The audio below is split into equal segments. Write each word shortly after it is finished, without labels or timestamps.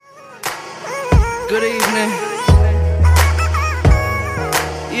Good evening.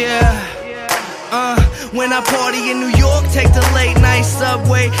 Yeah. When I party in New York, take the late night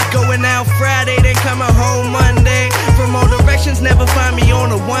subway. Going out Friday, then coming home Monday. From all directions, never find me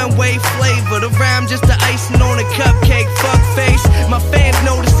on a one-way flavor. The rhyme just the icing on a cupcake, fuck face. My fans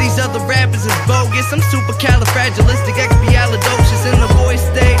notice these other rappers is bogus. I'm supercalifragilisticexpialidocious in the voice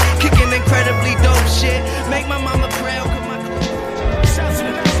state. Kicking incredibly dope shit. Make my mama proud, cause my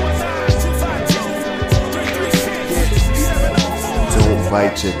Don't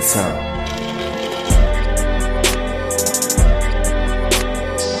bite your tongue.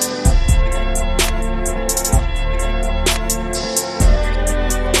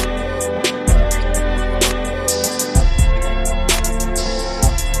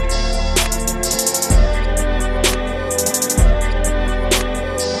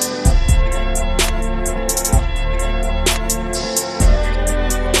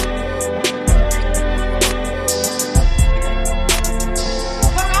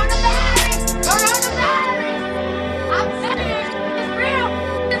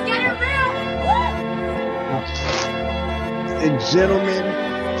 Gentlemen,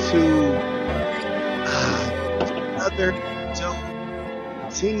 to another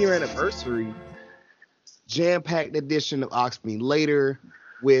 10-year anniversary jam-packed edition of Ox Me Later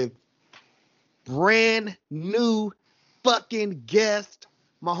with brand new fucking guest,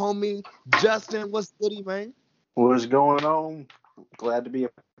 my homie Justin. What's goody, man? What's going on? Glad to be a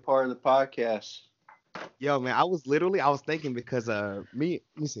part of the podcast. Yo, man, I was thinking because me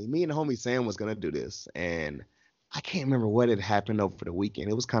and the homie Sam was gonna do this, and I can't remember what had happened over the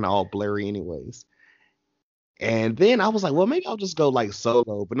weekend. It was kind of all blurry anyways. And then I was like, well, maybe I'll just go like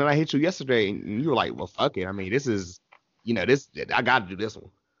solo. But then I hit you yesterday and you were like, well, fuck it. I mean, this is, I got to do this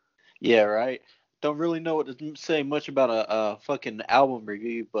one. Yeah, right. Don't really know what to say much about a fucking album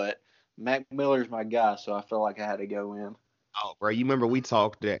review, but Mac Miller's my guy, so I felt like I had to go in. Oh, bro, you remember we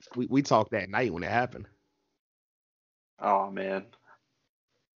talked that night when it happened. Oh, man.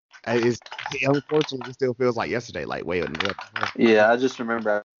 Unfortunately, it still feels like yesterday. Like, wait. Yeah, I just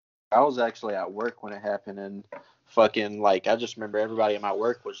remember I was actually at work when it happened, and fucking I just remember everybody at my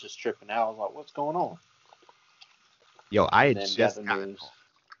work was just tripping out. I was like, "What's going on?" Yo, I had just gotten home.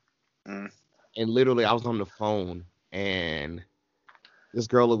 And literally, I was on the phone, and this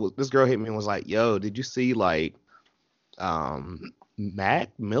girl hit me and was like, "Yo, did you see Mac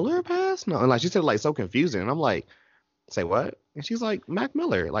Miller pass?" No, and she said so confusing, and I'm like, "Say what?" And she's like, Mac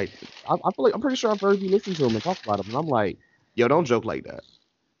Miller. I feel like I'm pretty sure I've heard you listen to him and talk about him. And I'm like, yo, don't joke like that.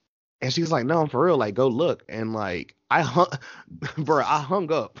 And she's like, no, I'm for real. Go look. And I hung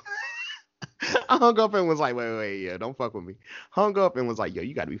up. I hung up and was like, wait, yeah, don't fuck with me. Hung up and was like, yo,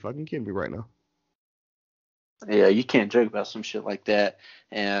 you gotta be fucking kidding me right now. Yeah, you can't joke about some shit like that.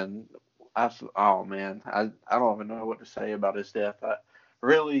 And oh man, I don't even know what to say about his death.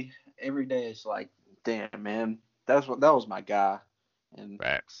 Really, every day it's like, damn, man. That was my guy, and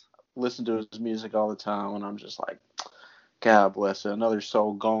facts. Listen to his music all the time, and I'm just like, God bless it, another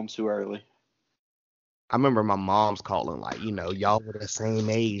soul gone too early. I remember my mom's calling, y'all were the same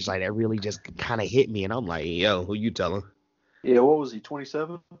age, that really just kind of hit me, and I'm like, yo, who you telling? Yeah, what was he,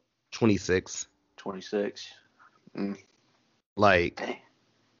 27? 26. 26. Dang. I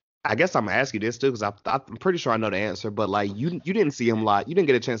guess I'm gonna ask you this too, because I'm pretty sure I know the answer, but you didn't see him live. You didn't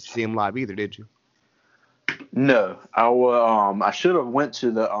get a chance to see him live either, did you? No, I should have went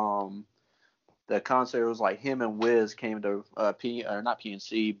to the concert. It was him and Wiz came to not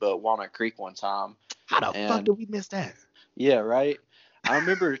PNC but Walnut Creek one time. How the fuck did we miss that? Yeah, right. I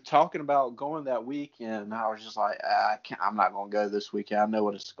remember talking about going that week, and I was just like, I'm not gonna go this weekend. I know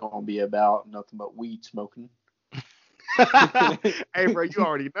what it's gonna be about. Nothing but weed smoking. Hey, bro, you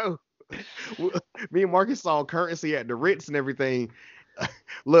already know. Me and Marcus saw Currency at the Ritz and everything.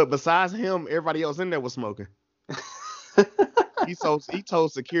 Look, besides him, everybody else in there was smoking. He told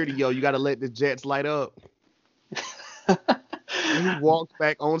security, yo, you got to let the jets light up. He walks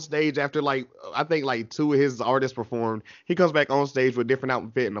back on stage after I think two of his artists performed. He comes back on stage with a different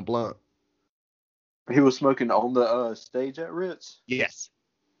outfit and a blunt. He was smoking on the stage at Ritz? Yes.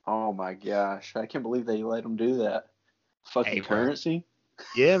 Oh my gosh. I can't believe they let him do that. Fucking Currency?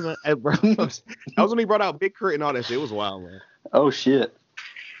 Yeah, man. Hey, bro. That was when he brought out Big Crit and all that shit. It was wild, man. Oh shit.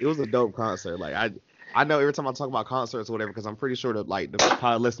 It was a dope concert. I know every time I talk about concerts or whatever, because I'm pretty sure that the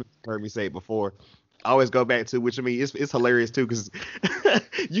pod listeners heard me say it before. I always go back to, which I mean, it's hilarious too, because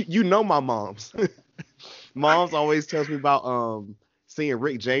you know my moms. Mom's always tells me about seeing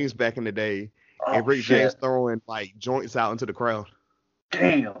Rick James back in the day, and Rick James throwing joints out into the crowd.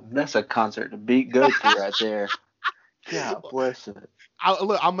 Damn, that's a concert to go to right there. God bless it.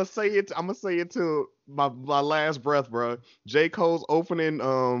 Look, I'm gonna say it. I'm gonna say it to my last breath, bro. J. Cole's opening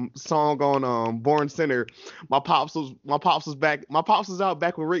song on Born Center. My pops was back. My pops was out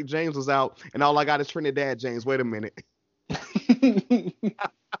back when Rick James was out, and all I got is Trinidad James. Wait a minute.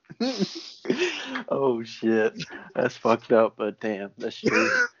 Oh shit, that's fucked up, but damn, that's true.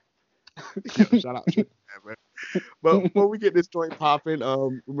 Yo, shout out Trinidad, man. But before we get this joint popping,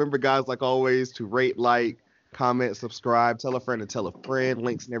 remember guys, like always, to rate, like, comment, subscribe, tell a friend to tell a friend.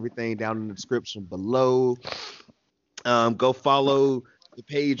 Links and everything down in the description below. Go follow the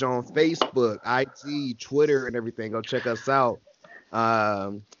page on Facebook, IG, Twitter, and everything. Go check us out.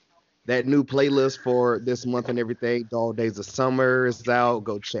 That new playlist for this month and everything, Dog Days of Summer, is out.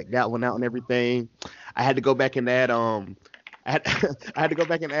 Go check that one out and everything. I had to go back and add I had to go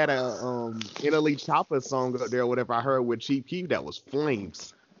back and add a NLE Choppa song up there, whatever I heard with Chief Keef. That was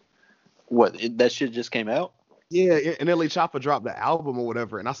flames. What? That shit just came out? Yeah, NLE Choppa dropped the album or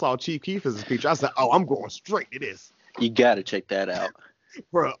whatever, and I saw Chief Keef as a feature. I said, "Oh, I'm going straight to this." You gotta check that out,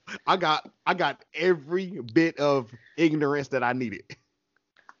 Bro, I got every bit of ignorance that I needed.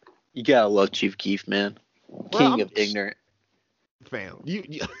 You gotta love Chief Keef, man. King of ignorant. Fam, you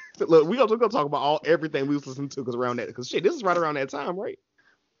look, we're gonna talk about everything we was listening to because shit, this is right around that time, right?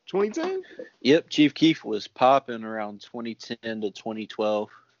 2010. Yep, Chief Keef was popping around 2010 to 2012.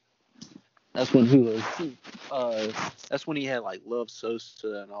 That's when he was. That's when he had like Love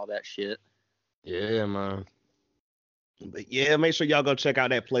Sosa and all that shit. Yeah, man. But yeah, make sure y'all go check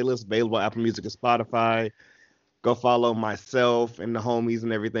out that playlist available on Apple Music and Spotify. Go follow myself and the homies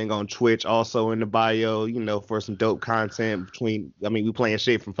and everything on Twitch, also in the bio, for some dope content we playing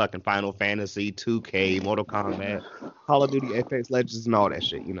shit from fucking Final Fantasy, 2K, Mortal Kombat, Call of Duty, Apex Legends, and all that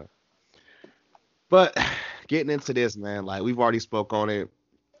shit, But getting into this, man, like we've already spoke on it.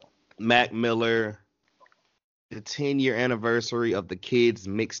 Mac Miller, the 10-year anniversary of the Kids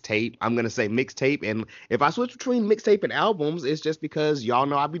mixtape. I'm going to say mixtape, and if I switch between mixtape and albums, it's just because y'all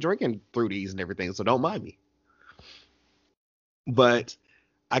know I be drinking through these and everything, so don't mind me. But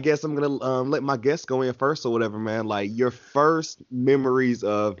I guess I'm going to let my guests go in first or whatever, man. Like, your first memories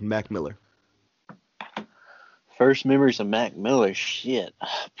of Mac Miller. First memories of Mac Miller? Shit.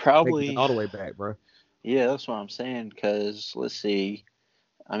 Probably. All the way back, bro. Yeah, that's what I'm saying, because, let's see.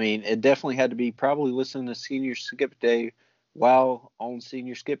 I mean, it definitely had to be probably listening to Senior Skip Day while on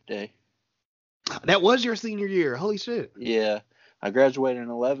Senior Skip Day. That was your senior year. Holy shit. Yeah. I graduated in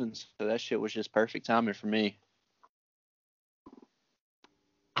 11, so that shit was just perfect timing for me.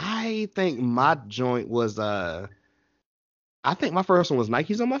 I think my joint was I think my first one was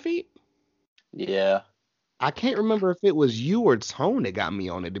Nikes on My Feet. Yeah. I can't remember if it was you or Tone that got me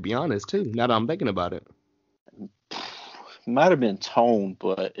on it, to be honest, too, now that I'm thinking about it. Might have been Tone,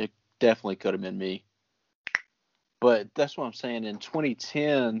 but it definitely could have been me. But that's what I'm saying. In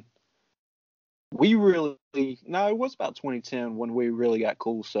 2010, it was about 2010 when we really got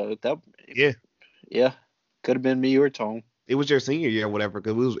cool. So yeah, could have been me or Tone. It was your senior year or whatever,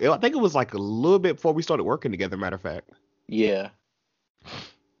 because I think it was like a little bit before we started working together, matter of fact. Yeah.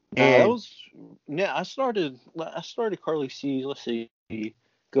 And I started Carly C. Let's see,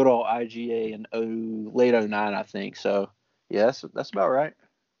 good old IGA in late 09, I think. So yeah, that's about right.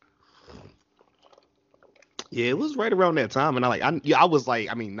 Yeah, it was right around that time, and I was like,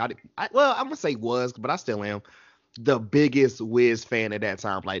 I'm gonna say was, but I still am the biggest Wiz fan at that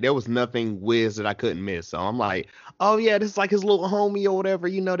time. Like, there was nothing Wiz that I couldn't miss. So I'm like, oh yeah, this is like his little homie or whatever.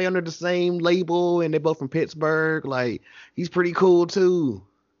 They're under the same label and they're both from Pittsburgh. Like, he's pretty cool too.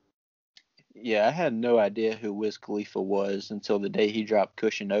 Yeah, I had no idea who Wiz Khalifa was until the day he dropped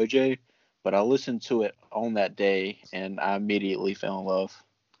Kush and OJ, but I listened to it on that day and I immediately fell in love.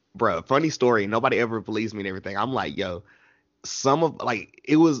 Bro, funny story. Nobody ever believes me and everything. I'm like, yo,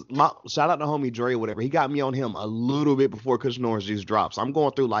 it was my shout out to homie Dre or whatever. He got me on him a little bit before Kush and Orange Juice dropped. So I'm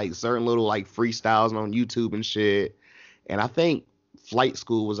going through like certain little like freestyles on YouTube and shit. And I think Flight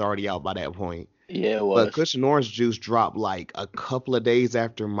School was already out by that point. Yeah, it was. But Kush and Orange Juice dropped like a couple of days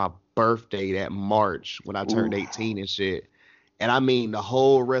after my birthday that March when I turned 18 and shit. And I mean, the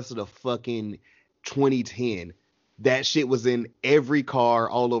whole rest of the fucking 2010, that shit was in every car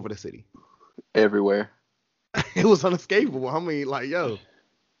all over the city. Everywhere. It was unescapable. I mean, like, yo.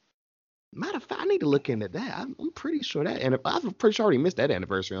 Matter of fact, I need to look into that. I'm pretty sure I'm pretty sure I already missed that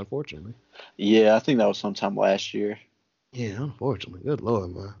anniversary, unfortunately. Yeah, I think that was sometime last year. Yeah, unfortunately. Good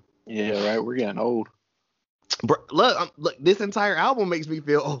Lord, man. Yeah, right. We're getting old. Bro, look, this entire album makes me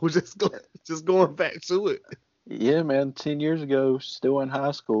feel old just going back to it. Yeah, man. 10 years ago, still in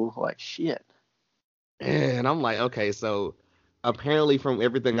high school. Like, shit. And I'm like, okay, so apparently from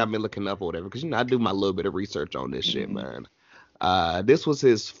everything I've been looking up or whatever, because, I do my little bit of research on this shit, man. This was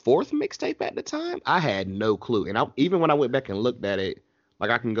his fourth mixtape at the time. I had no clue. And even when I went back and looked at it, like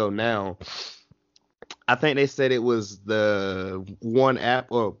I can go now, I think they said it was the one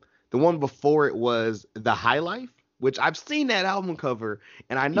before it was The High Life, which I've seen that album cover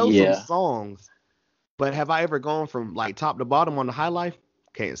and I know some songs, but have I ever gone from like top to bottom on The High Life?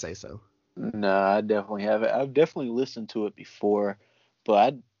 Can't say so. No, I definitely haven't. I've definitely listened to it before, but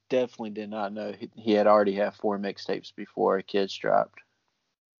I definitely did not know he had already had 4 mixtapes before Kids dropped.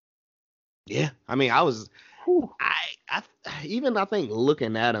 Yeah, I mean, I think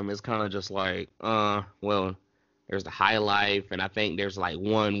looking at him is kind of just like, well, there's The High Life, and I think there's like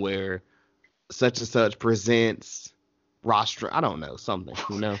one where such and such presents roster. I don't know, something,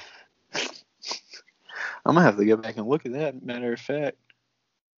 you know. I'm gonna have to go back and look at that. Matter of fact,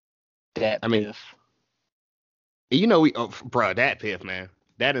 Dat Piff. You know, Dat Piff, man.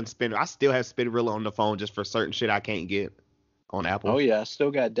 That and Spinner. I still have Spinnerilla on the phone just for certain shit I can't get on Apple. Oh yeah, I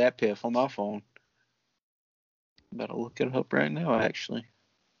still got Dat Piff on my phone. Better look it up right now, actually.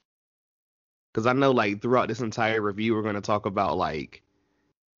 Because I know, like, throughout this entire review, we're going to talk about, like,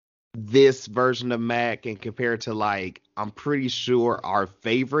 this version of Mac and compare it to, like, I'm pretty sure our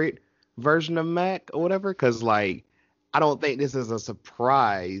favorite version of Mac or whatever. Because, like, I don't think this is a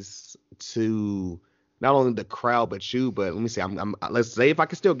surprise to not only the crowd but you. But let me see. Let's say if I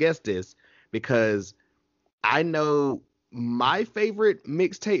can still guess this, because I know my favorite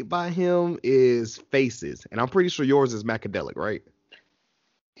mixtape by him is Faces, and I'm pretty sure yours is Macadelic, right?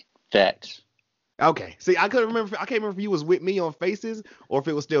 Facts. Okay. See, I can't remember if you was with me on Faces or if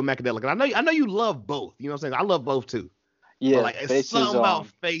it was still Macadelic. And I know you love both. You know what I'm saying? I love both too. Yeah. But like, it's something about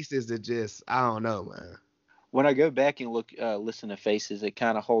Faces that just, I don't know, man. When I go back and listen to Faces, it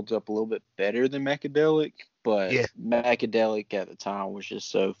kind of holds up a little bit better than Macadelic, but Macadelic at the time was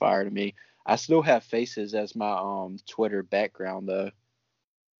just so fire to me. I still have Faces as my Twitter background though.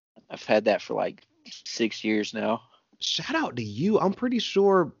 I've had that for like 6 years now. Shout out to you. I'm pretty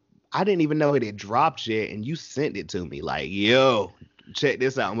sure I didn't even know it had dropped yet, and you sent it to me like, yo, check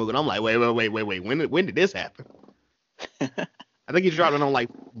this out, movie. I'm like, wait. When did this happen? I think you dropped it on like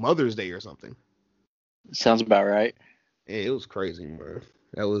Mother's Day or something. Sounds about right. Yeah, it was crazy, bro.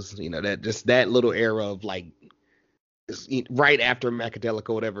 That was, that little era of like right after Macadelic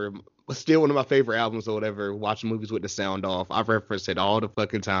or whatever, but still one of my favorite albums or whatever. Watching movies with the sound off. I've referenced it all the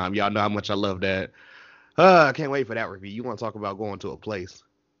fucking time. Y'all know how much I love that. I can't wait for that review. You want to talk about going to a place?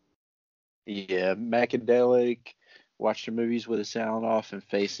 Yeah, Macadelic, Watch the Movies with the Sound Off, and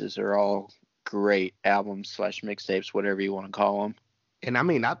Faces are all great albums / mixtapes, whatever you want to call them. And I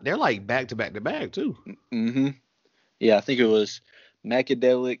mean, they're like back to back to back too. Mm-hmm. Yeah, I think it was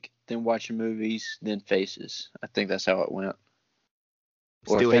Macadelic, then Watch the Movies, then Faces. I think that's how it went.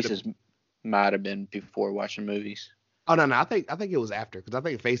 Or Faces might have been before Watching Movies. Oh no, I think it was after, because I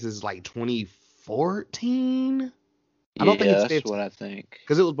think Faces is like 2014. I don't think it's 15. That's what I think.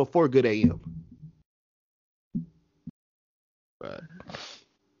 Because it was before Good AM. But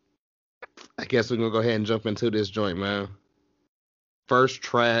I guess we're going to go ahead and jump into this joint, man. First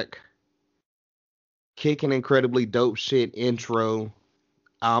track. Kicking incredibly dope shit intro.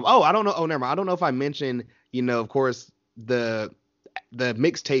 I don't know. Oh, never mind. I don't know if I mentioned, of course, the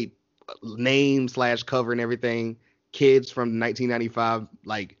mixtape name / cover and everything. Kids from the 1995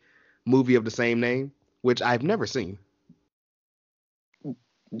 like movie of the same name, which I've never seen.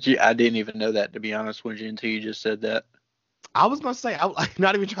 Yeah, I didn't even know that, to be honest with you, until you just said that. I was gonna say, I'm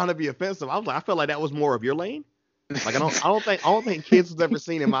not even trying to be offensive. I was like, I felt like that was more of your lane. Like I don't think Kids was ever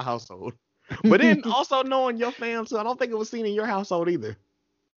seen in my household. But then also knowing your fam too, I don't think it was seen in your household either.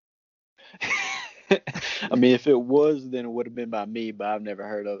 I mean, if it was, then it would have been by me, but I've never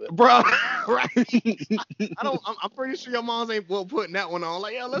heard of it, bro. Right? I'm pretty sure your moms ain't putting that one on.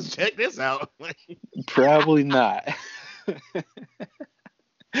 Like, yo, let's check this out. Probably not.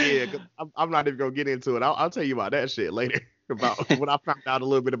 Yeah, I'm not even gonna get into it. I'll tell you about that shit later, about what I found out a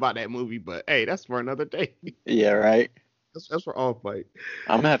little bit about that movie. But hey, that's for another day. Yeah, right. That's for Off Fight.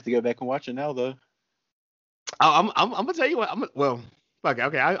 I'm gonna have to go back and watch it now, though. I'm gonna tell you what.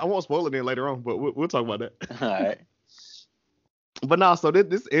 Okay. I won't spoil it in later on, but we'll talk about that. All right. But nah, so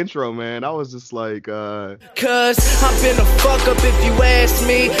this intro, man, I was just like, Cause I've been a fuck up if you ask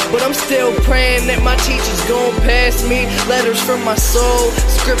me, but I'm still praying that my teachers gon' pass me. Letters from my soul,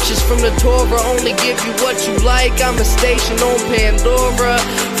 scriptures from the Torah, only give you what you like. I'm a station on Pandora.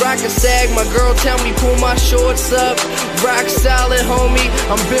 Rock a sag, my girl tell me pull my shorts up. Rock solid, homie,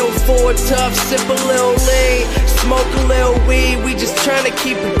 I'm built for it tough. Sip a little lean, smoke a little weed. We just trying to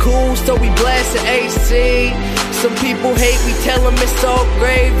keep it cool, so we blast the AC. Some people hate, we tell them it's all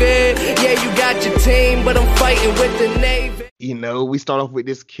gravy. Yeah, you got your team, but I'm fighting with the Navy. we start off with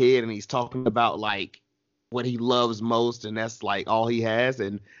this kid and he's talking about like what he loves most, and that's like all he has,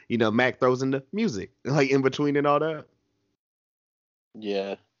 and Mac throws in the music like in between and all that.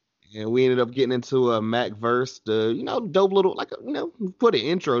 Yeah. And we ended up getting into a Mac verse, the dope little like put an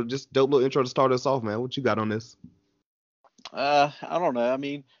intro, just dope little intro to start us off, man. What you got on this? I don't know. I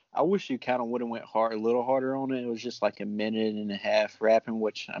mean, I wish you kind of would have went a little harder on it. It was just like a minute and a half rapping,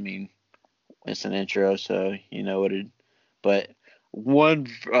 which I mean, it's an intro, so you know what it. But one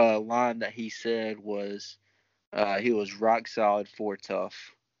line that he said was, he was rock solid for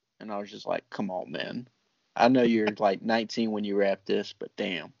tough, and I was just like, come on, man. I know you're like 19 when you rap this, but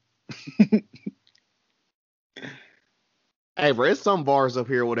damn. Hey, bro, it's some bars up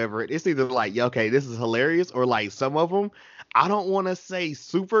here or whatever. It's either like, okay, this is hilarious, or like some of them, I don't want to say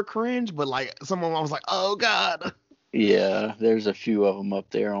super cringe, but like some of them I was like, oh God. Yeah, there's a few of them up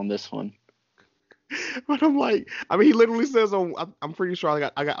there on this one. But I'm like, I mean, he literally says I'm pretty sure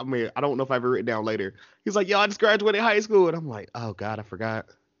I mean, I don't know if I ever written down later. He's like, yo, I just graduated high school. And I'm like, oh God, I forgot.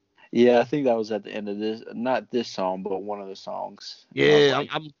 Yeah, I think that was at the end of this, not this song, but one of the songs. Yeah, like,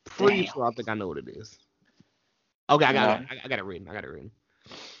 I'm pretty sure I think I know what it is. Okay, I got it written.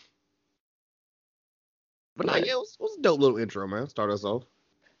 But no, yeah, it was a dope little intro, man. Start us off.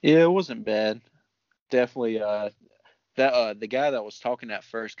 Yeah, it wasn't bad. Definitely, the guy that was talking at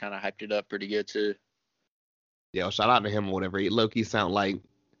first kind of hyped it up pretty good too. Yeah, shout out to him or whatever. He low-key sound like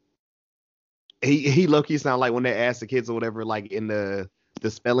he low-key sound like when they ask the kids or whatever, like in the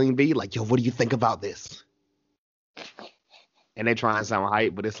spelling bee, like, yo, what do you think about this? And they try and sound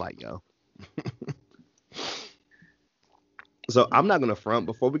hype, but it's like, yo. So I'm not gonna front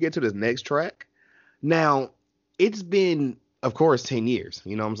before we get to this next track. Now, it's been, of course, 10 years.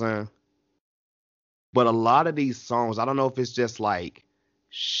 You know what I'm saying? But a lot of these songs, I don't know if it's just like,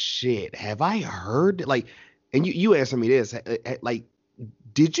 shit, have I heard? Like, and you answer me this. Like,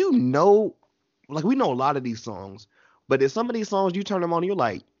 did you know? Like, we know a lot of these songs, but there's some of these songs you turn them on and you're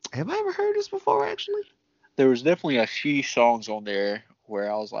like, have I ever heard this before, actually? There was definitely a few songs on there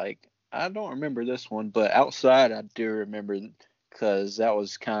where I was like, I don't remember this one, but Outside I do remember because that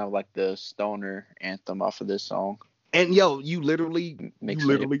was kind of like the stoner anthem off of this song. And yo, you literally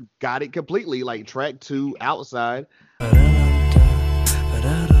got it completely. Like track 2, Outside. Do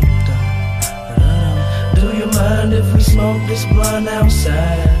you mind if we smoke this blunt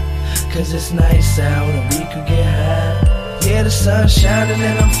outside? Cause it's nice out and we could get high. Yeah, the sun's shining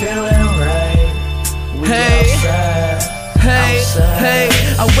and I'm feeling right. We outside. Hey,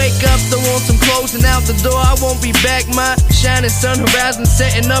 I wake up, throw on some clothes and out the door, I won't be back. My shining sun horizon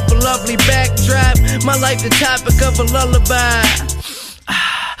setting up a lovely backdrop. My life the topic of a lullaby.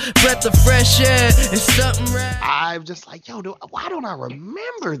 Breath of fresh air is something right. I'm just like, yo, why don't I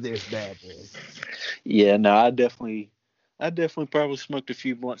remember this badly? Yeah, no, I definitely probably smoked a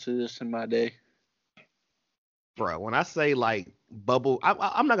few blunts of this in my day. Bro, when I say like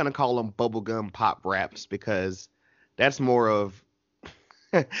I'm not gonna call them bubblegum pop raps because that's more of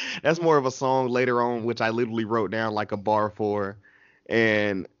a song later on, which I literally wrote down like a bar for,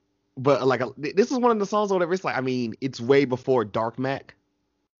 but like this is one of the songs or whatever. It's like, I mean, it's way before Dark Mac.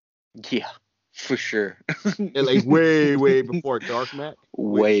 Yeah, for sure. Like way before Dark Mac.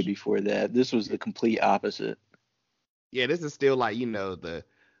 Way before that. This was the complete opposite. Yeah, this is still like, the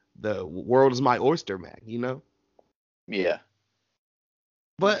world is my oyster Mac, Yeah.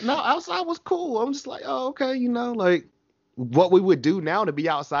 But no, Outside was cool. I'm just like, oh, okay, like what we would do now to be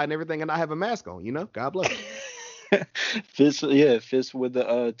outside and everything and not have a mask on, God bless. Fits with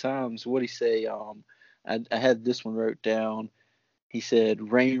the times. What'd he say? I had this one wrote down. He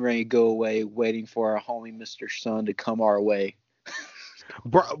said, rain, rain, go away, waiting for our homie Mr. Sun to come our way.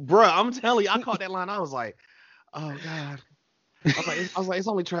 Bro, I'm telling you, I caught that line. I was like, oh, God. I was like, it's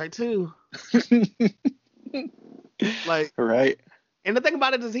only track 2. Like, right. And the thing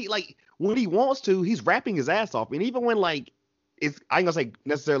about it is he, like, when he wants to, he's rapping his ass off. And even when, like, I ain't gonna say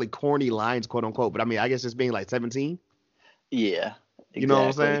necessarily corny lines, quote unquote, but I mean, I guess just being like 17. Yeah. Exactly. You know what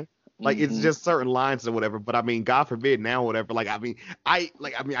I'm saying? Like, mm-hmm. It's just certain lines or whatever. But I mean, God forbid now, whatever. Like, I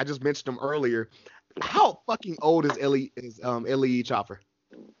just mentioned him earlier. How fucking old is L.E. Chopper?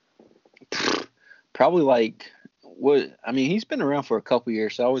 Probably like, he's been around for a couple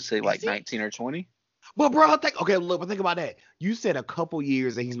years, so I would say like 19 or 20. But bro, think about that. You said a couple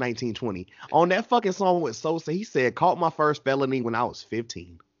years and he's 19, 20. On that fucking song with Sosa, he said, caught my first felony when I was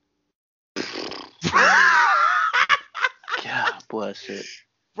 15. God bless it.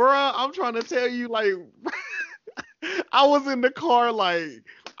 Bro, I'm trying to tell you, like, I was in the car, like,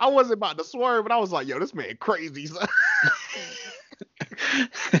 I wasn't about to swerve, but I was like, yo, this man crazy.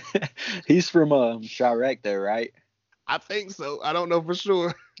 He's from Chirac though, right? I think so. I don't know for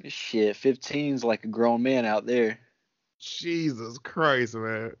sure. Shit, 15's like a grown man out there. Jesus Christ,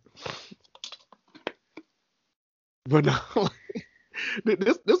 man. But no,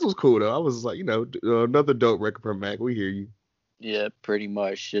 this was cool though. I was like, another dope record from Mac. We hear you. Yeah, pretty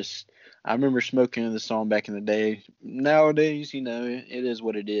much. Just I remember smoking the song back in the day. Nowadays, it is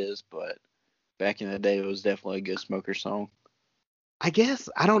what it is. But back in the day, it was definitely a good smoker song. I guess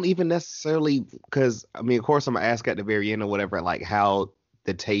I don't even necessarily, because I mean, of course, I'm gonna ask at the very end or whatever, like how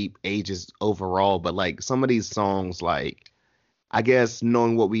the tape ages overall. But like some of these songs, like I guess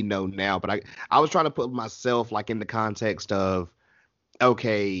knowing what we know now, but I was trying to put myself like in the context of,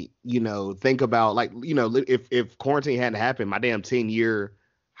 okay, think about like, if quarantine hadn't happened, my damn 10-year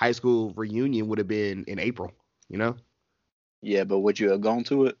high school reunion would have been in April, Yeah, but would you have gone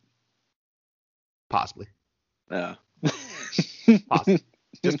to it? Possibly. No. Possibly.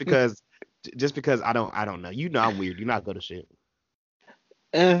 Just because I don't know. I'm weird. You not go to shit.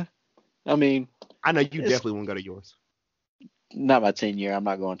 I mean, I know you definitely won't go to yours. Not my 10-year. I'm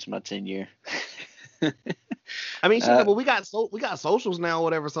not going to my 10-year. I mean, shit, but we got socials now, or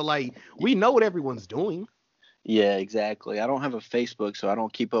whatever. So like, we know what everyone's doing. Yeah, exactly. I don't have a Facebook, so I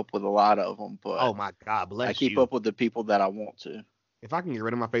don't keep up with a lot of them. But oh my God, bless you. I keep up with the people that I want to. If I can get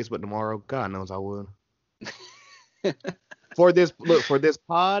rid of my Facebook tomorrow, God knows I would. For this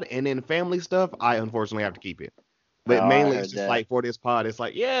pod and then family stuff, I unfortunately have to keep it. But mainly it's just like for this pod, it's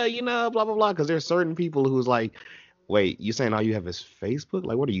like, yeah, blah blah blah. Because there's certain people who's like, wait, you saying all you have is Facebook?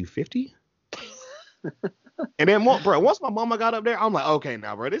 Like, what are you, 50? And then, once my mama got up there, I'm like, okay,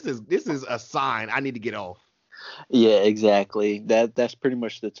 now, bro, this is a sign I need to get off. Yeah, exactly. That's pretty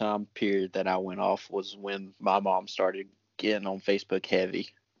much the time period that I went off was when my mom started getting on Facebook heavy,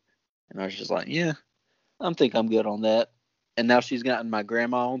 and I was just like, yeah, I think I'm good on that. And now she's gotten my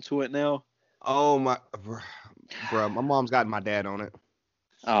grandma onto it now. Oh my, bro, my mom's gotten my dad on it.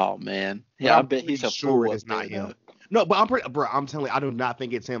 Oh man, yeah, I bet he's a sure fool. It's not him. No, but I'm telling you, I do not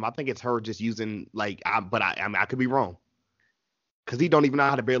think it's him. I think it's her just using like, I mean, I could be wrong, because he don't even know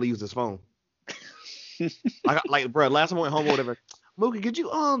how to barely use his phone. like, bro, last time I went home or whatever, Mookie, could you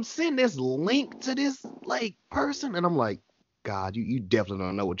send this link to this like person? And I'm like, God, you definitely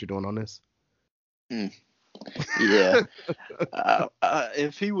don't know what you're doing on this. Yeah.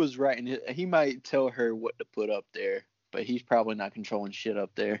 If he was writing it, he might tell her what to put up there, but he's probably not controlling shit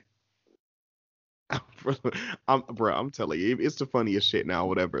up there. I'm telling you, it's the funniest shit now,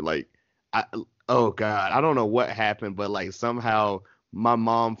 whatever. Like, oh God, I don't know what happened, but like somehow my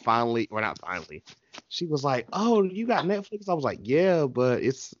mom she was like, oh, you got Netflix? I was like, yeah, but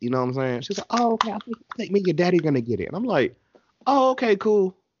it's, you know what I'm saying? She's like, oh, okay, I think me and your daddy gonna get it. And I'm like, oh, okay,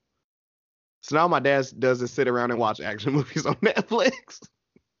 cool. So now my dad doesn't sit around and watch action movies on Netflix.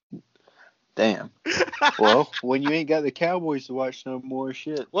 Damn. Well, when you ain't got the Cowboys to watch no more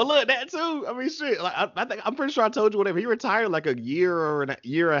shit. Well, look, that too. I mean, shit. Like, I think I'm pretty sure I told you whatever. He retired like a year and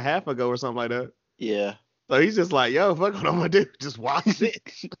a half ago or something like that. Yeah. So he's just like, yo, fuck what I'm gonna do. Just watch it.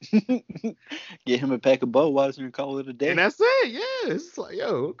 Get him a pack of Budweiser and call it a day. And that's it. Yeah. It's like,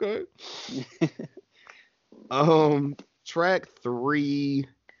 yo, okay. Track 3.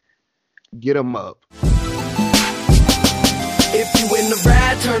 Get 'em up. If you in the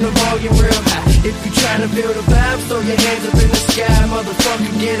ride, turn the volume real high. If you tryna build a vibe, throw your hands up in the sky,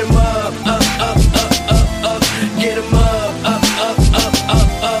 motherfucker, get 'em up, up, up, up, up, up, get 'em up, up, up, up, up,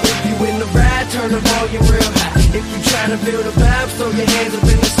 up. If you in the ride, turn the volume real high. If you tryna build a vibe, throw your hands up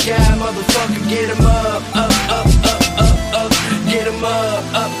in the sky, motherfucker, get 'em up, up, up, up, up, up, get 'em up,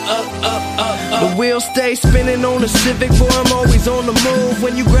 up, up, up, up, up. The wheels stay spinning on the Civic, boy, I'm always on the move.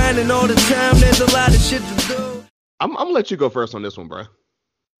 When you grinding all the time, there's a lot of shit to do. I'm gonna let you go first on this one, bro.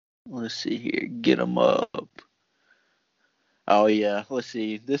 Let's see here. Get 'em up. Oh, yeah. Let's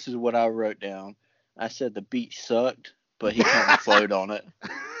see. This is what I wrote down. I said the beat sucked, but he kind of flowed on it.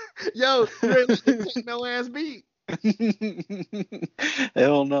 Yo, take no ass beat.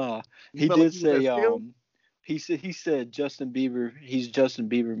 Hell no. He did say, he said Justin Bieber, he's Justin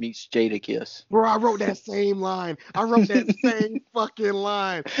Bieber meets Jadakiss. Bro, I wrote that same line. I wrote that same fucking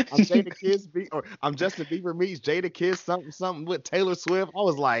line. I'm Justin Bieber meets Jadakiss, something with Taylor Swift. I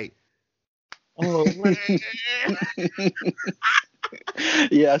was like, oh man.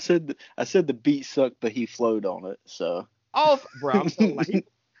 Yeah, I said the beat sucked, but he flowed on it. So. Oh, bro, I'm so like,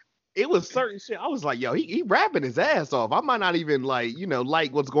 it was certain shit. I was like, yo, he rapping his ass off. I might not even like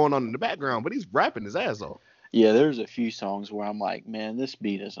what's going on in the background, but he's rapping his ass off. Yeah, there's a few songs where I'm like, man, this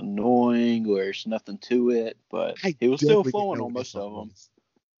beat is annoying, or there's nothing to it, but he was still flowing on most of them.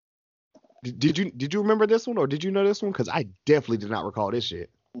 Did you remember this one, or did you know this one? Because I definitely did not recall this shit.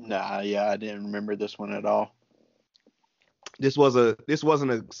 Nah, yeah, I didn't remember this one at all. This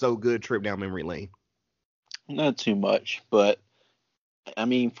wasn't a so good trip down memory lane. Not too much, but I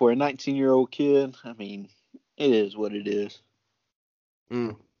mean, for a 19-year-old kid, I mean, it is what it is.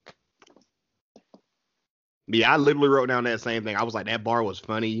 Mm. Yeah, I literally wrote down that same thing. I was like, that bar was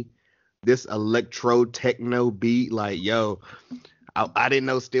funny. This electro techno beat, like, yo, I didn't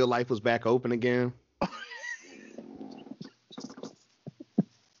know Still Life was back open again.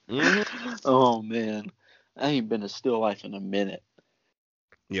 Oh man, I ain't been to Still Life in a minute.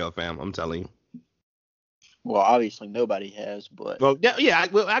 Yo, fam, I'm telling you. Well, obviously nobody has, but Well, yeah, I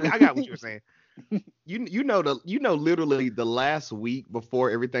got what you were saying. You know literally the last week before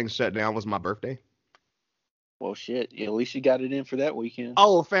everything shut down was my birthday. well, shit. At least you got it in for that weekend.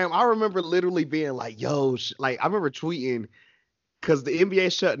 Oh, fam, I remember literally being like, yo, like I remember tweeting because the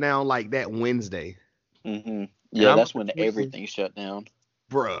NBA shut down like that Wednesday. Mm-hmm. Yeah, that's when everything shut down.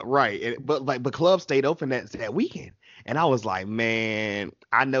 Bruh, right. But clubs stayed open that weekend. And I was like, man,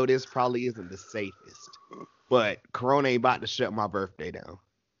 I know this probably isn't the safest, but Corona ain't about to shut my birthday down.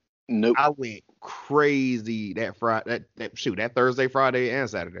 Nope. I went crazy that Friday, that Thursday, Friday, and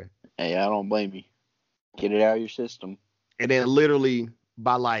Saturday. Hey, I don't blame you. Get it out of your system. And then literally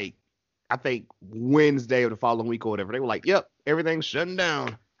by like, I think Wednesday of the following week or whatever, they were like, yep, everything's shutting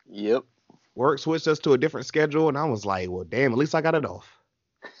down. Yep. Work switched us to a different schedule, and I was like, well, damn, at least I got it off.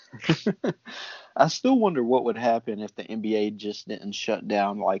 I still wonder what would happen if the NBA just didn't shut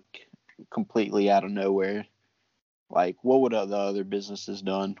down like completely out of nowhere. Like, what would the other businesses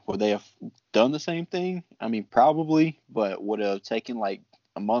done? Would they have done the same thing? I mean, probably, but would it have taken like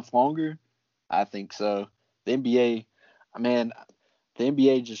a month longer? I think so. The NBA, man, the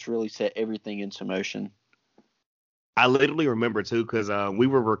NBA just really set everything into motion. I literally remember too, because we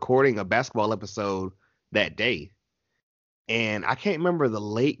were recording a basketball episode that day. And I can't remember the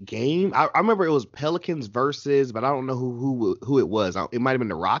late game. I remember it was Pelicans versus, but I don't know who it was. It might have been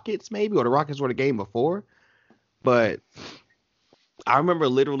the Rockets, maybe, or the Rockets were the game before. But I remember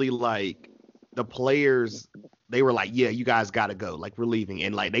literally like the players, they were like, yeah, you guys got to go. Like, we're leaving.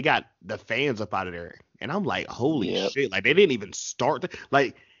 And like they got the fans up out of there. And I'm like, holy shit. Like, they didn't even start.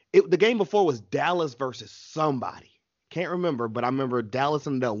 The game before was Dallas versus somebody. Can't remember, but I remember Dallas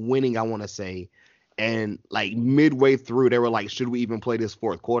ended up winning, I want to say. And like midway through, they were like, should we even play this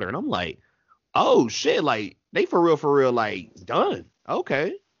fourth quarter? And I'm like, oh shit, like they for real, like done.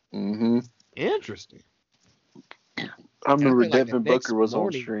 Okay. Mm-hmm. Interesting. I remember Devin Booker was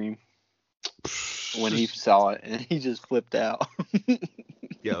on stream when he saw it and he just flipped out.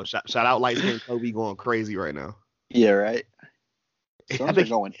 Yo, shout out light skin Kobe going crazy right now. Yeah, right. Suns are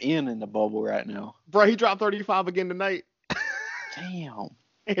going in the bubble right now. Bro, he dropped 35 again tonight. Damn.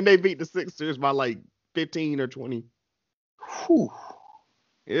 And they beat the Sixers by like 15 or 20. Whew.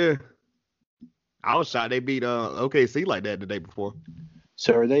 Yeah. I was shocked they beat OKC like that the day before.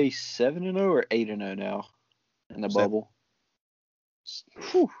 So are they 7-0 or 8-0 now in the bubble?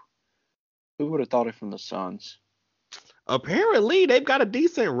 Whew. Who would have thought it from the Suns? Apparently, they've got a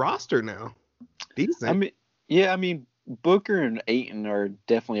decent roster now. Decent. I mean, Booker and Ayton are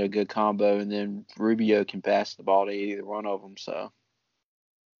definitely a good combo, and then Rubio can pass the ball to either one of them. So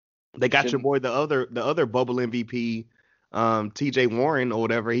they got your boy, the other bubble MVP, T.J. Warren or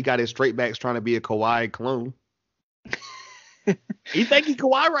whatever. He got his straight backs trying to be a Kawhi clone. He think he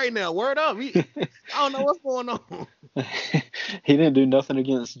Kawhi right now. Word up. I don't know what's going on. He didn't do nothing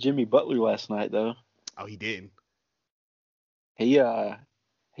against Jimmy Butler last night, though. Oh, he didn't.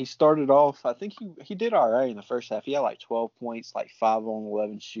 He started off, I think he did all right in the first half. He had like 12 points, like 5 on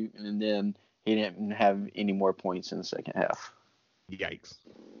 11 shooting, and then he didn't have any more points in the second half. Yikes.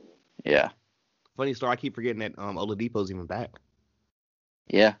 Yeah. Funny story, I keep forgetting that Oladipo's even back.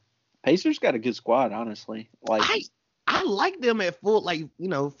 Yeah. Pacers got a good squad, honestly. Like I like them at full,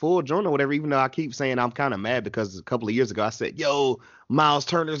 full joint or whatever, even though I keep saying I'm kind of mad because a couple of years ago I said, yo, Miles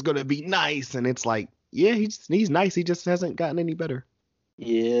Turner's going to be nice. And it's like, yeah, he's nice. He just hasn't gotten any better.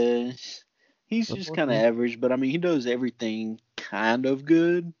 Yeah, he's just kind of average, but I mean, he does everything kind of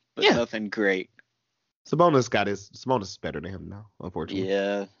good, but nothing great. Sabonis is better than him now, unfortunately.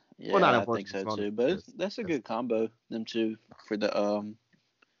 Yeah, well, not I think so too. But that's a good combo, them two, for the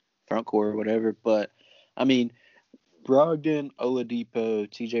front court or whatever. But I mean, Brogdon, Oladipo,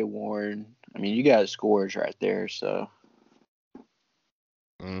 T.J. Warren. I mean, you got scores right there. So.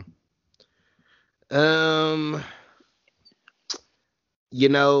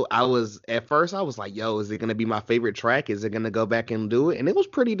 I was like, yo, is it going to be my favorite track? Is it going to go back and do it? And it was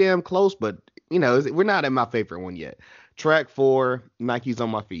pretty damn close, but, we're not at my favorite one yet. Track 4, Nike's on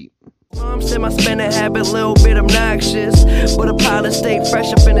My Feet. Mom said my spending habit a little bit obnoxious, but a pilot stayed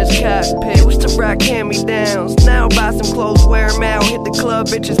fresh up in his cockpit. Used to rock hand-me-downs, now buy some clothes, wear 'em out. Hit the club,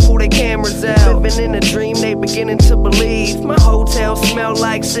 bitches pull their cameras out. Living in a dream, they beginning to believe. My hotel smell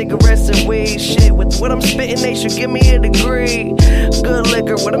like cigarettes and weed. Shit, with what I'm spitting, they should give me a degree. Good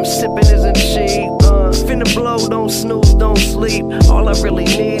liquor, what I'm sipping isn't cheap. Finna blow, don't snooze, don't sleep. All I really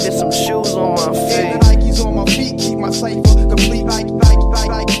need is some shoes on my feet. And the Nikes on my feet keep my cipher complete like.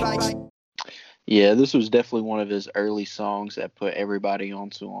 Yeah, this was definitely one of his early songs that put everybody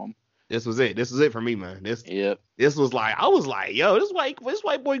onto him. This was it. This was it for me, man. Yep. This was like, I was like, yo, this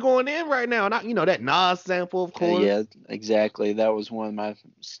white boy going in right now. And that Nas sample, of course. Yeah, exactly. That was one of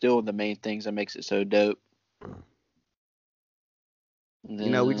still the main things that makes it so dope.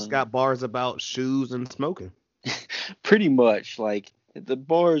 Then, we just got bars about shoes and smoking. Pretty much, like, the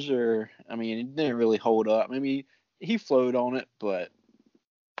bars it didn't really hold up. I mean, he flowed on it, but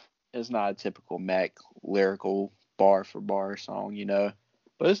it's not a typical Mac lyrical bar for bar song,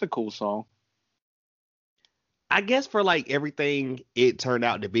 but it's a cool song. I guess for like everything it turned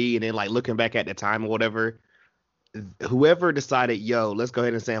out to be, and then like looking back at the time or whatever, whoever decided, yo, let's go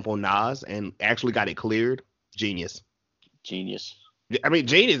ahead and sample Nas and actually got it cleared, genius. I mean,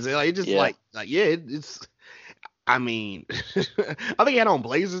 genius. Like, it just it's. I mean, I think he had on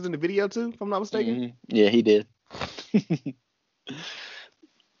blazers in the video too, if I'm not mistaken. Mm-hmm. Yeah, he did.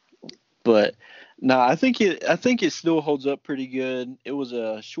 But no, I think it still holds up pretty good. It was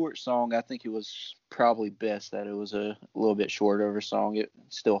a short song. I think it was probably best that it was a little bit shorter of a song. It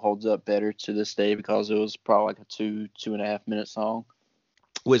still holds up better to this day because it was probably like a 2.5 minute song.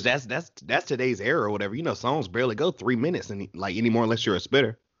 Which that's today's era or whatever. Songs barely go 3 minutes anymore unless you're a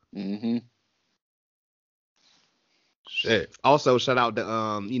spitter. Mm-hmm. Shit. Also, shout out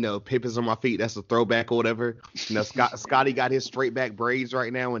to Pippins on my feet. That's a throwback or whatever. Scotty got his straight back braids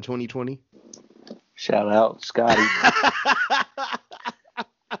right now in 2020. Shout out, Scotty.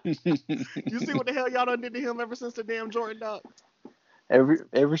 You see what the hell y'all done did to him ever since the damn Jordan dog?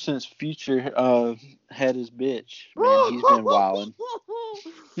 Ever since Future had his bitch, man, he's been wilding.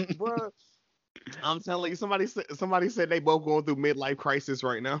 Bro, I'm telling you, somebody said they both going through midlife crisis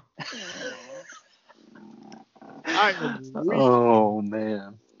right now. Oh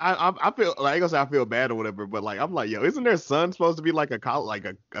man, I feel like, I ain't gonna say I feel bad or whatever, but like I'm like, yo, isn't their son supposed to be like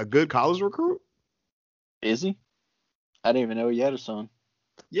a good college recruit? Is he? I didn't even know he had a son.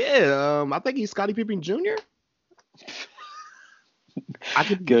 Yeah, I think he's Scottie Pippen Jr.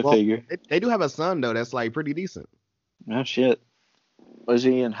 Figure. They do have a son though that's like pretty decent. No shit. Was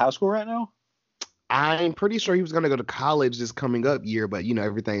he in high school right now? I'm pretty sure he was gonna go to college this coming up year, but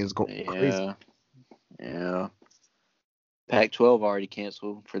everything is going crazy. Yeah. Pac-12 already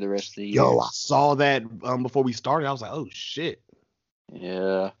canceled for the rest of the year. Yo, I saw that before we started. I was like, oh, shit.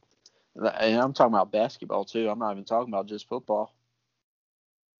 Yeah. And I'm talking about basketball, too. I'm not even talking about just football.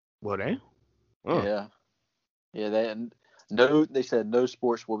 What, eh? Oh. Yeah. Yeah, they said no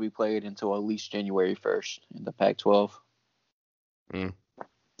sports will be played until at least January 1st in the Pac-12.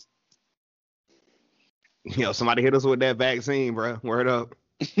 Somebody hit us with that vaccine, bro. Word up.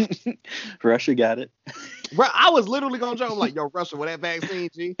 Russia got it. Bro, I was literally gonna joke. I'm like, yo, Russia, with that vaccine,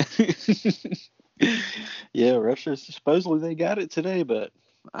 G. Yeah, Russia, supposedly they got it today, but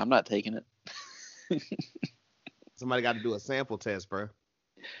I'm not taking it. Somebody got to do a sample test, bro.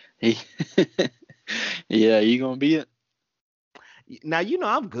 Yeah, you gonna be it? Now,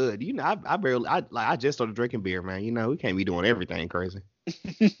 I'm good. I just started drinking beer, man. We can't be doing everything crazy.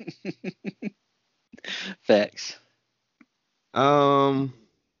 Facts.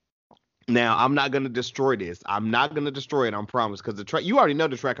 Now, I'm not going to destroy this. I'm not going to destroy it, I promise, because the track, you already know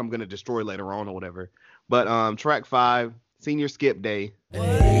the track I'm going to destroy later on or whatever. But track 5, Senior Skip Day.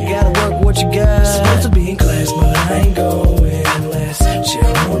 Hey, you gotta work what you got. Supposed to be in class, but I ain't going. Let's chill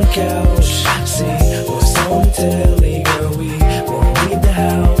on the couch. See what's on the telly, girl. We won't leave the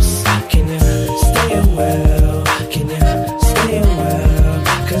house. Can you stay a while? Can you stay a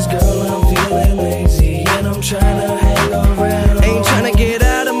while? Cause girl, I'm feeling lazy and I'm trying to hang around. Ain't trying to get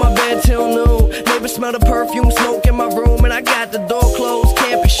out of my bed till noon. Neighbors smell the perfume, smoke in my room, and I got the door closed.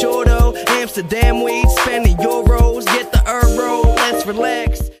 Can't be sure though. Amsterdam weed, spending euros. Get the euro, let's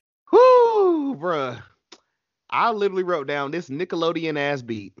relax. Whoo, bruh. I literally wrote down this Nickelodeon ass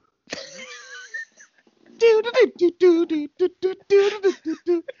beat.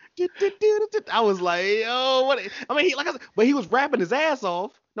 I was like, oh, what? I mean, but he was rapping his ass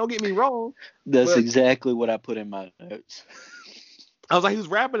off. Don't get me wrong. That's exactly what I put in my notes. I was like, he was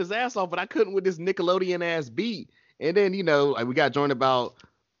rapping his ass off, but I couldn't with this Nickelodeon ass beat. And then, we got joined about.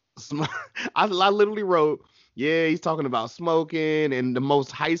 I literally wrote Yeah, he's talking about smoking and the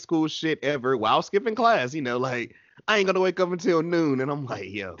most high school shit ever while skipping class. Like I ain't gonna wake up until noon, and I'm like,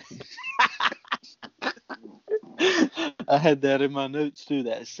 yo, I had that in my notes too.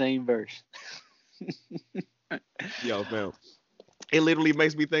 That same verse. yo, man. It literally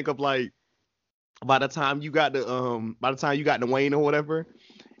makes me think of like by the time you got to Wayne or whatever,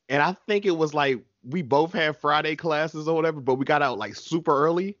 and I think it was like we both had Friday classes or whatever, but we got out like super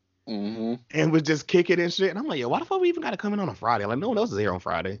early Mm-hmm. and was just kicking and shit. And I'm like, yo, why the fuck we even got to come in on a Friday? Like no one else is here on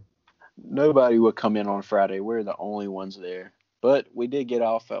Friday. Nobody would come in on Friday. We're the only ones there. But we did get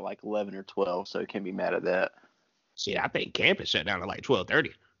off at like 11 or 12, so can't be mad at that. Shit, I think campus shut down at like 12:30.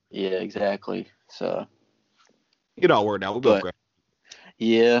 Yeah, exactly. So, It all worked out. We'll but go.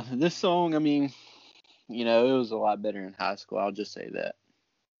 yeah, this song, I mean, it was a lot better in high school. I'll just say that.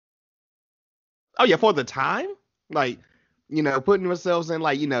 Oh yeah, for the time, like putting ourselves in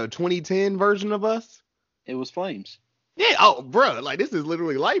like 2010 version of us. It was Flames. Yeah. Oh, bro, like this is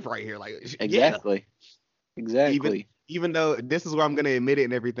literally life right here. Like Exactly. Yeah. Exactly. Even though this is where I'm gonna admit it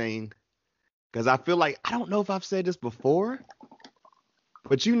and everything, because I feel like I don't know if I've said this before,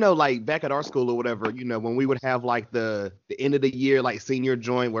 but like back at our school or whatever, when we would have like the end of the year like senior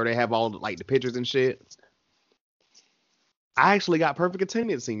joint where they have all like the pictures and shit. I actually got perfect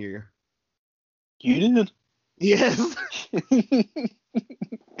attendance senior year. You did? Yes.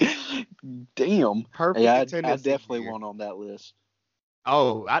 Damn. Perfect Yeah, I attendance. definitely won on that list.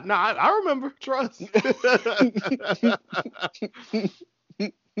 Oh, I remember. Trust.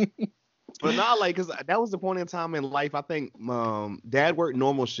 But not like, cause that was the point in time in life. I think dad worked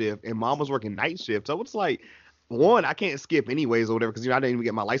normal shift and mom was working night shift. So it's like, one, I can't skip anyways or whatever, because I didn't even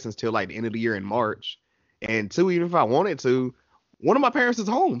get my license till like the end of the year in March. And two, even if I wanted to, one of my parents is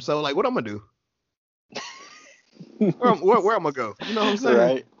home. So like, what I'm gonna do? Where I'm gonna go? You know what I'm saying?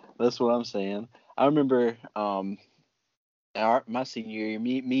 Right. That's what I'm saying. I remember my senior year,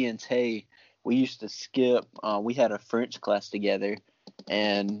 me and Tay, we used to skip. We had a French class together,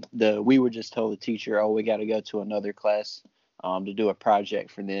 and we would just tell the teacher, "Oh, we got to go to another class to do a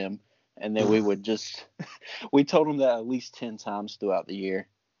project for them," and then we would just we told them that at least 10 times throughout the year,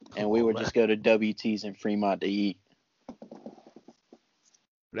 and we would just go to WT's in Fremont to eat.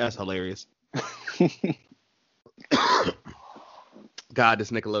 That's hilarious. God,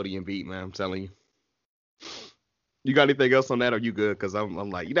 this Nickelodeon beat, man. I'm telling you. You got anything else on that? Or are you good? Because I'm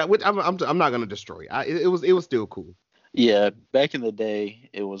like, I'm not gonna destroy it. It was still cool. Yeah, back in the day,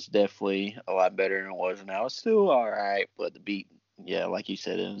 it was definitely a lot better than it was now. It's still all right, but the beat, yeah, like you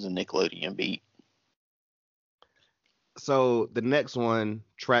said, it was a Nickelodeon beat. So the next one,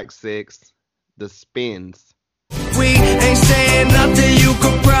 track 6, The Spins. We ain't saying nothing, you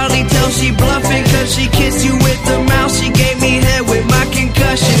could probably tell she bluffing, cause she kissed you with the mouth, she gave me head with my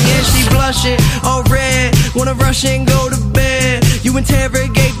concussion. Yeah, she blushing, all red, wanna rush and go to bed. You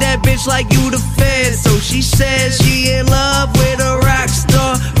interrogate that bitch like you the Fed. So she says she in love with a rock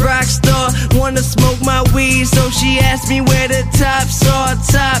star, wanna smoke my weed. So she asked me where the tops are.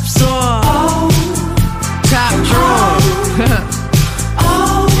 Oh, top drawer.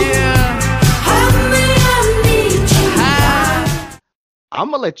 Oh, yeah. I'm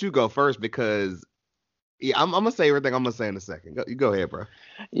gonna let you go first because I'm gonna say everything I'm gonna say in a second. Go ahead, bro.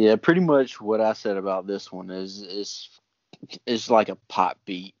 Yeah, pretty much what I said about this one is like a pop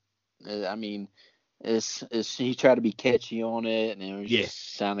beat. I mean, he tried to be catchy on it, and it was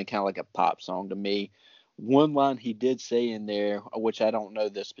just sounding kind of like a pop song to me. One line he did say in there, which I don't know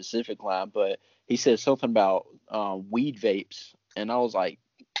the specific line, but he said something about weed vapes, and I was like,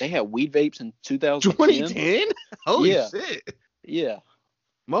 they had weed vapes in 2010? 2010? Holy shit. Yeah.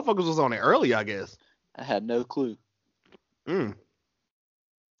 Motherfuckers was on it early, I guess. I had no clue. Yeah,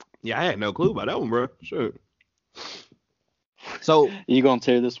 I had no clue about that one, bro. Sure. So you gonna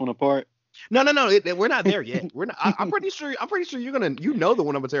tear this one apart? No. We're not there yet. We're not. I'm pretty sure you're gonna. The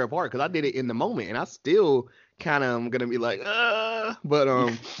one I'm gonna tear apart because I did it in the moment, and I still kind of am gonna be like,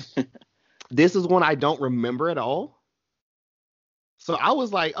 But this is one I don't remember at all. So I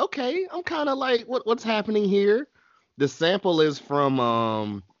was like, okay, I'm kind of like, what's happening here? The sample is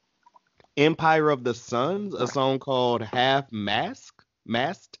from Empire of the Suns, a song called Half Mast.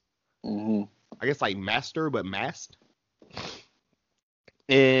 Mm-hmm. I guess like master, but mast.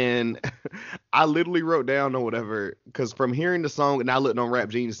 And I literally wrote down or whatever, because from hearing the song, and I looked on Rap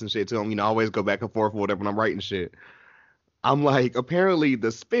Genius and shit too, I always go back and forth or whatever when I'm writing shit. I'm like, apparently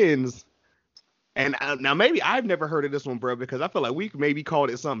the spins, and now maybe I've never heard of this one, bro, because I feel like we maybe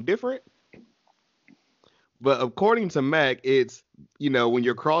called it something different. But according to Mac, it's, when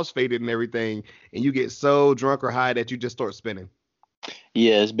you're crossfaded and everything, and you get so drunk or high that you just start spinning.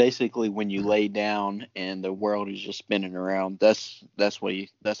 Yeah, it's basically when you lay down and the world is just spinning around. That's what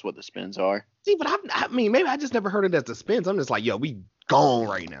the spins are. See, but I mean, maybe I just never heard it as the spins. I'm just like, yo, we gone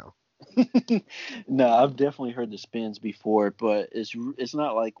right now. No, I've definitely heard the spins before, but it's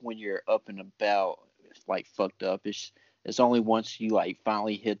not like when you're up and about, like fucked up. It's only once you like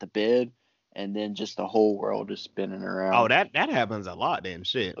finally hit the bed, and then just the whole world is spinning Oh, around. that happens a lot then.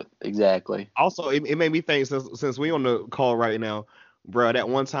 Shit. Exactly. Also, it made me think since we on the call right now, bro. That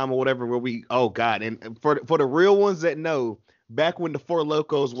one time or whatever where we, oh god, and for the real ones that know, back when the Four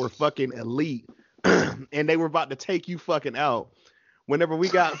Locos were fucking elite, and they were about to take you fucking out. Whenever we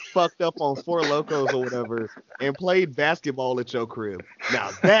got fucked up on Four Locos or whatever and played basketball at your crib,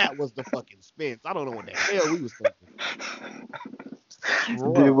 now that was the fucking spins. I don't know what the hell we was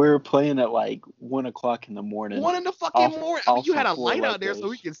thinking. Dude, we were playing at like 1 o'clock in the morning. 1 in the fucking morning. I mean, you had a Four light out there so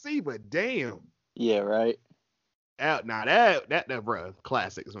Locos. we could see, but damn. Yeah, right. Now that bro,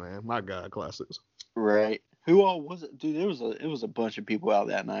 classics, man. My God, classics. Right. Who all was it? Dude, it was a bunch of people out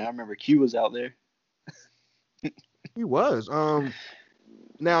that night. I remember Q was out there. He was.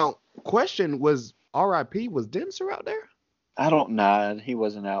 Now, question was R.I.P. Was Denser out there? I don't know. He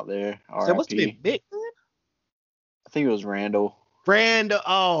wasn't out there. So it must have been RIP. big. I think it was Randall. Brandon.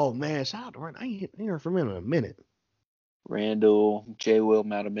 Oh man, shout out to Randall. I ain't heard from him in a minute. Randall, J. Will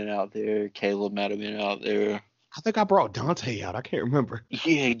might have been out there. Caleb might have been out there. I think I brought Dante out. I can't remember.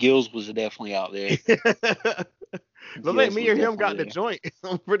 Yeah, Gills was definitely out there. Look like me or him got the joint.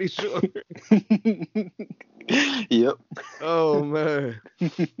 I'm pretty sure. Yep. Oh man.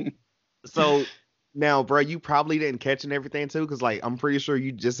 So now, bro, you probably didn't catch and everything too, because like I'm pretty sure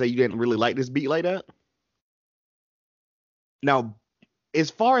you just say you didn't really like this beat like that. Now, as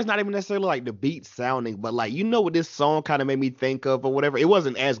far as not even necessarily like the beat sounding, but like you know what this song kind of made me think of or whatever. It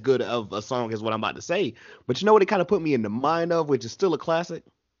wasn't as good of a song as what I'm about to say, but you know what it kind of put me in the mind of, which is still a classic.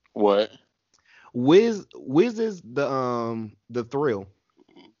 What? Wiz is the Thrill.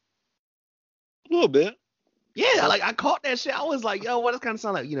 A little bit. Yeah, like I caught that shit. I was like, yo, what does kind of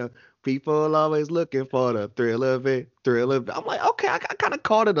sound like? You know, people always looking for the thrill of it, thrill of it. I'm like, okay, I kind of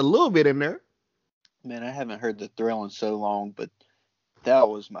caught it a little bit in there. Man, I haven't heard the Thrill in so long, but that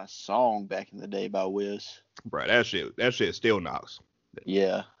was my song back in the day by Wiz. Bro, that shit still knocks.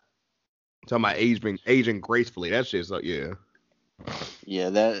 Yeah. Talking about aging gracefully. That shit's like, yeah. Yeah,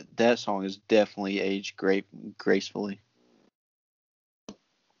 that song is definitely aged gracefully.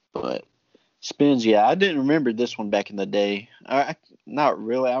 But Spins, yeah, I didn't remember this one back in the day. Not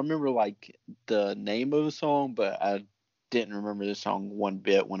really. I remember like the name of the song, but I didn't remember the song one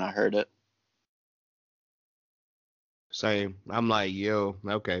bit when I heard it. Same. I'm like, yo,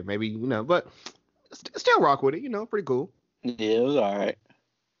 okay, maybe, you know, but still rock with it, you know, pretty cool. Yeah, it was all right.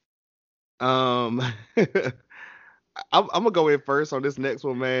 I'm gonna go in first on this next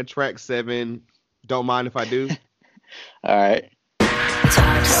one, man. Track 7. Don't mind if I do. All right.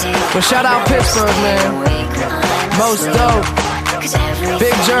 Well, shout out Pittsburgh, man. Most dope.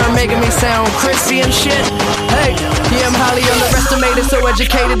 Big Germ making me sound crispy and shit. Hey, yeah, I'm highly underestimated, so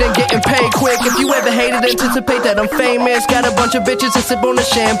educated and getting paid quick. If you ever hated, anticipate that I'm famous. Got a bunch of bitches to sip on the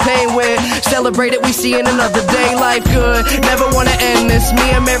champagne with. Celebrate it, we see in another day. Life good, never wanna end this. Me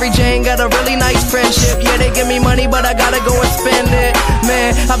and Mary Jane got a really nice friendship. Yeah, they give me money, but I gotta go and spend it.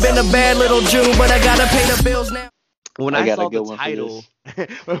 Man, I've been a bad little June, but I gotta pay the bills now. When I saw the title,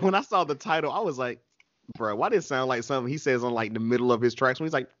 when I saw the title, I was like, bro, why did it sound like something he says on like the middle of his tracks when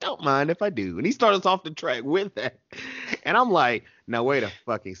he's like, don't mind if I do. And he starts off the track with that. And I'm like, now wait a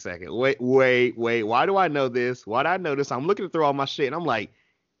fucking second. Wait. Why do I know this? Why do I know this? I'm looking through all my shit and I'm like,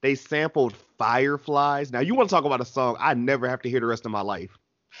 they sampled Fireflies. Now you want to talk about a song I never have to hear the rest of my life.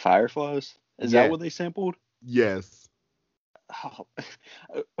 Fireflies? Is that what they sampled? Yes. Oh,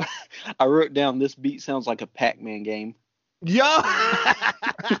 I wrote down this beat sounds like a Pac-Man game. Yo! I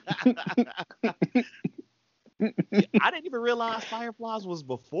didn't even realize Fireflies was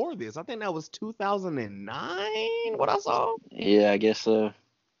before this. I think that was 2009 what I saw. Yeah, I guess so.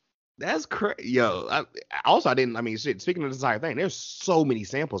 That's crazy. Yo, I mean, shit, speaking of this entire thing, there's so many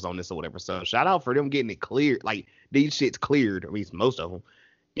samples on this or whatever. So shout out for them getting it cleared. Like, these shits cleared, at least most of them.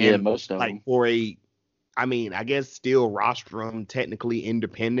 Yeah, most of them. Like, for I mean, I guess still rostrum technically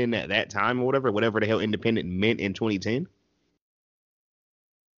independent at that time or whatever the hell independent meant in 2010.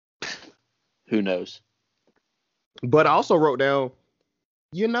 Who knows? But I also wrote down,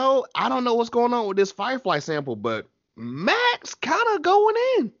 you know, I don't know what's going on with this Firefly sample, but Max kind of going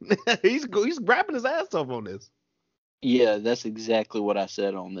in. he's grabbing his ass off on this. Yeah, that's exactly what I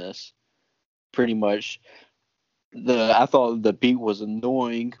said on this. Pretty much. I thought the beat was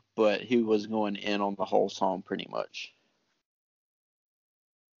annoying, but he was going in on the whole song pretty much.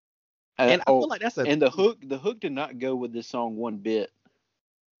 And I feel like that's and the hook did not go with this song one bit.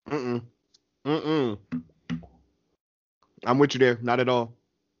 I'm with you there, not at all.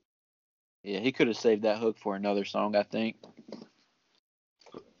 Yeah, he could have saved that hook for another song, I think.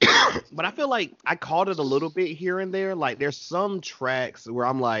 But I feel like I caught it a little bit here and there. Like there's some tracks where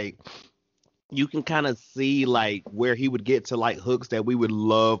I'm like, you can kind of see like where he would get to like hooks that we would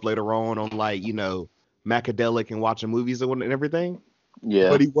love later on like, you know, Macadelic and watching movies and everything. Yeah.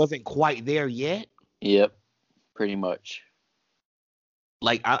 But he wasn't quite there yet. Yep. Pretty much.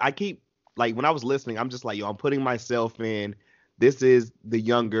 Like I keep like when I was listening, I'm just like, yo, I'm putting myself in. This is the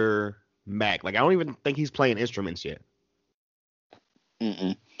younger Mac. Like I don't even think he's playing instruments yet.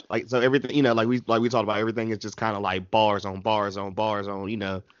 Like so everything, you know, like we talked about, everything is just kind of like bars on bars on bars on, you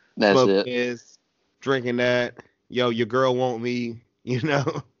know. That's it. This, drinking that, yo, your girl want me, you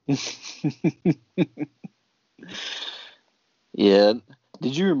know. Yeah.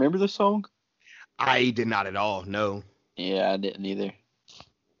 Did you remember the song? I did not at all. No. Yeah, I didn't either.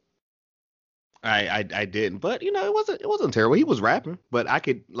 I didn't, but you know, it wasn't terrible. He was rapping, but I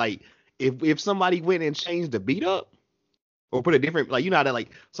could like if somebody went and changed the beat up or put a different, like, you know how that like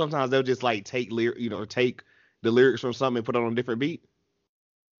sometimes they'll just like take take the lyrics from something and put it on a different beat.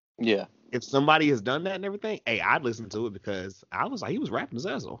 Yeah. If somebody has done that and everything, hey, I'd listen to it because I was like, he was rapping his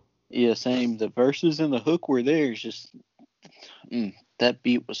ass off. Yeah, same. The verses and the hook were there. It's just that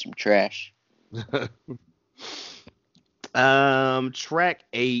beat was some trash. Track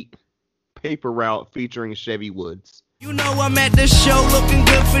 8, Paper Route featuring Chevy Woods. You know I'm at the show looking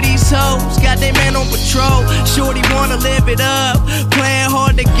good for these hoes. Got they man on patrol. Shorty wanna live it up. Playing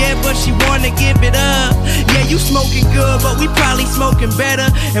hard to get, but she wanna give it up. Yeah, you smoking good, but we probably smoking better.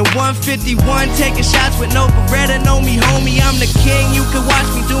 And 151 taking shots with no Beretta. Know me, homie, I'm the king. You can watch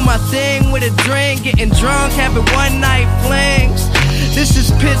me do my thing with a drink, getting drunk, having one night flings. This is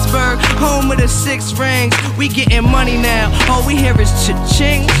Pittsburgh, home of the 6 rings. We getting money now. All we hear is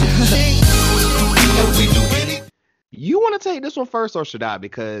cha-ching. You want to take this one first or should I?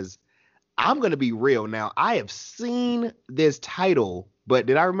 Because I'm going to be real now. I have seen this title, but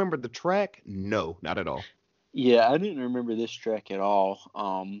did I remember the track? No, not at all. Yeah, I didn't remember this track at all.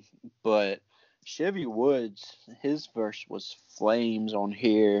 But Chevy Woods, his verse was flames on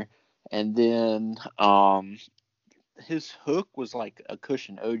here. And then his hook was like a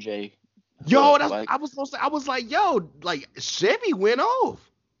Cushion OJ. Yo, that's like, I was gonna say. I was like, yo, like Chevy went off.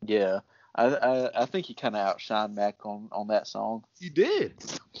 Yeah. I think he kind of outshined Mac on that song. He did,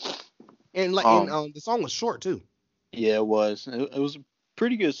 and like the song was short too. Yeah, it was. It was a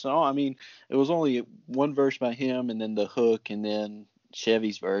pretty good song. I mean, it was only one verse by him, and then the hook, and then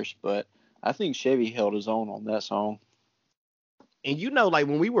Chevy's verse. But I think Chevy held his own on that song. And you know, like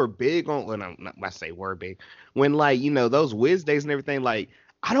when we were big on, I say we're big, when like you know those Wiz days and everything, like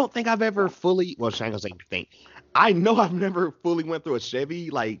I don't think I've ever fully. Well, Shane gonna say think. I know I've never fully went through a Chevy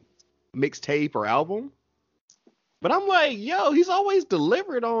like mixtape or album, but I'm like, yo, he's always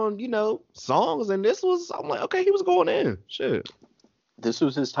delivered on, you know, songs, and I'm like, okay, he was going in, shit. This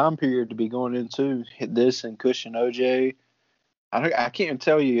was his time period to be going into this and Cushion OJ. I can't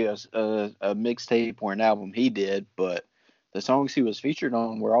tell you a mixtape or an album he did, but the songs he was featured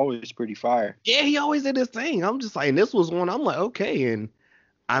on were always pretty fire. Yeah, he always did his thing. I'm just like, and this was one. I'm like, okay, and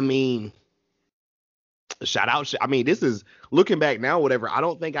I mean, shout out. I mean, this is looking back now, whatever. I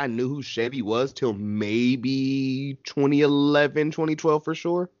don't think I knew who Chevy was till maybe 2011, 2012 for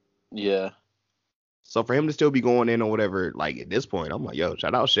sure. Yeah. So for him to still be going in or whatever, like at this point, I'm like, yo,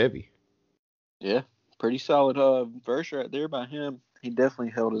 shout out Chevy. Yeah, pretty solid verse right there by him. He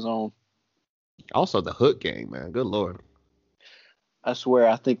definitely held his own. Also the hook game, man. Good Lord. I swear,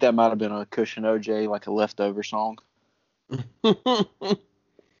 I think that might have been a Cushion OJ, like a leftover song.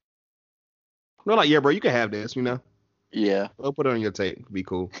 We're like, yeah, bro, you can have this, you know? Yeah. I'll put it on your tape. Be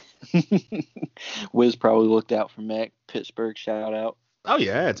cool. Wiz probably looked out for Mac. Pittsburgh, shout out. Oh,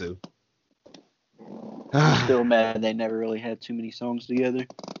 yeah, I had to. Still mad they never really had too many songs together.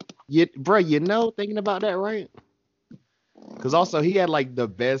 Yeah, bro, you know, thinking about that, right? Because also he had like the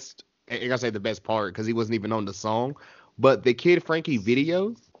best, I gotta say the best part because he wasn't even on the song, but the Kid Frankie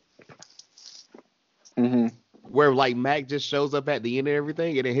video, where like Mac just shows up at the end of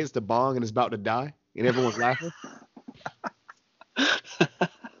everything and it hits the bong and it's about to die and everyone's laughing.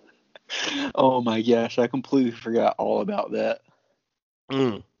 Oh my gosh, I completely forgot all about that.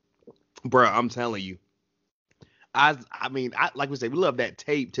 Bro, I'm telling you. I mean, like we say, we love that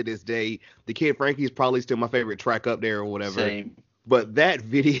tape to this day. The Kid Frankie is probably still my favorite track up there or whatever. Same. But that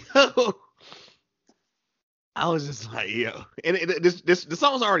video, I was just like, yo. And the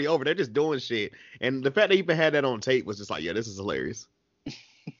song's already over. They're just doing shit. And the fact they even had that on tape was just like, yeah, this is hilarious.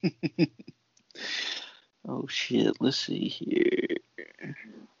 Oh shit, let's see here.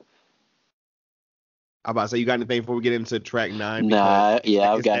 I'm about to say, you got anything before we get into track 9? Because Nah,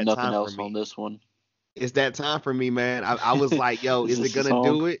 yeah, I've it's got that nothing time for else me. on this one. It's that time for me, man. I was like, yo, Is is it this the gonna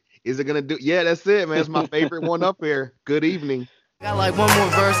do song? it? Is it gonna do? Yeah, that's it, man. It's my favorite one up here. Good evening. Got like one more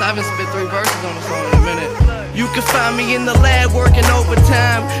verse. I haven't spit 3 verses on the song in a minute. You can find me in the lab working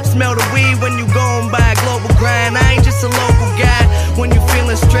overtime. Smell the weed when you gon' by a global grind. I ain't just a local guy. When you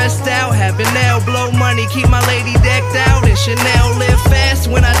feeling stressed out, having nail blow money, keep my lady decked out. And Chanel live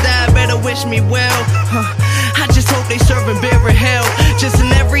fast. When I die, better wish me well. I just hope they serving beer or hell. Just an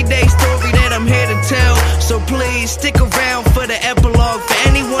everyday story that I'm here to tell. So please stick around for the epilogue. For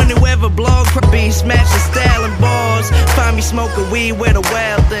anyone who ever blogged, be smashing style and bars. Find me smoking weed where the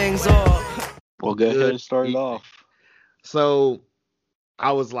wild things are. Well, go ahead and start it off. So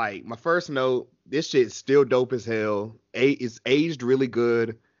I was like, my first note, this shit's still dope as hell. It's aged really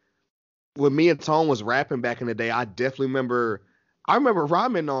good. When me and Tone was rapping back in the day, I remember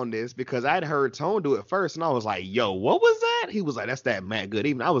rhyming on this because I'd heard Tone do it first, and I was like, yo, what was that? He was like, that's that Matt Good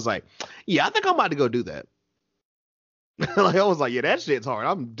Evening. I was like, yeah, I think I'm about to go do that. Like, I was like, yeah, that shit's hard.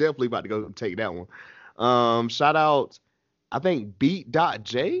 I'm definitely about to go take that one. Shout out, I think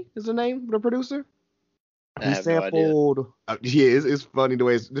Beat.J is the name of the producer. I He have no idea. sampled, yeah, it's funny the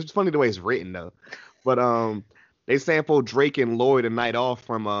way it's written though. But they sampled Drake and Lloyd a Night Off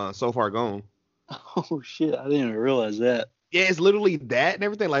from So Far Gone. Oh shit, I didn't even realize that. Yeah, it's literally that and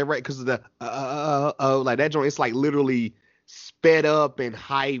everything, like, right, because of the like that joint, it's like literally sped up and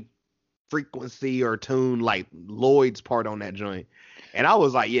high frequency or tune, like Lloyd's part on that joint. And I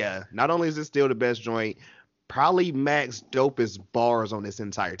was like, yeah, not only is it still the best joint, probably Mac's dopest bars on this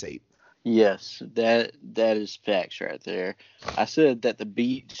entire tape. Yes, that is facts right there. I said that the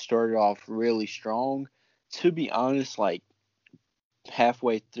beat started off really strong. To be honest, like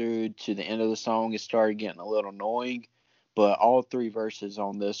halfway through to the end of the song, it started getting a little annoying. But all 3 verses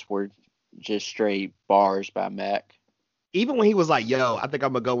on this were just straight bars by Mac. Even when he was like, yo, I think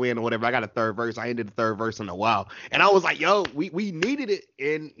I'm gonna go in or whatever, I got a 3rd verse. I ain't did the 3rd verse in a while. And I was like, yo, we needed it.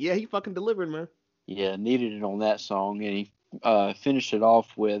 And yeah, he fucking delivered, man. Yeah, needed it on that song. And he finished it off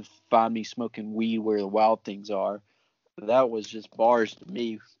with Find Me Smoking Weed Where the Wild Things Are. That was just bars to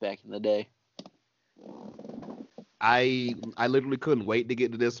me back in the day. I literally couldn't wait to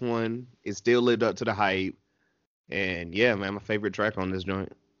get to this one. It still lived up to the hype. And yeah, man, my favorite track on this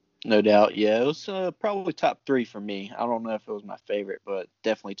joint. No doubt. Yeah, it was probably top 3 for me. I don't know if it was my favorite, but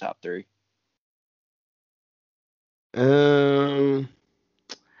definitely top 3.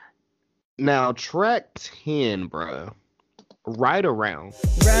 Now track 10, bro. Right Around.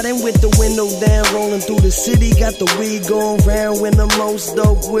 Riding with the window down, rolling through the city, got the weed going round when the most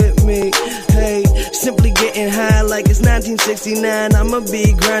dope with me. Hey, simply getting high like it's 1969. I'ma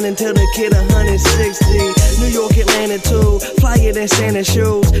be grinding till the kid 160. New York, Atlanta too, flyer than Santa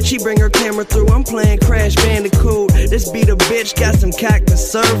shoes. She bring her camera through, I'm playing Crash Bandicoot. This be the bitch, got some cock to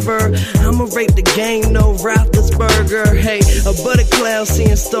serve her. I'ma rape the game, no Roethlisberger. Hey, a butter cloud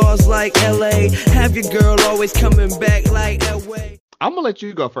seeing stars like LA. Have your girl always coming back like LA. I'm gonna let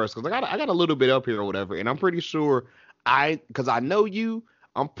you go first because I got a little bit up here or whatever, and I'm pretty sure because I know you,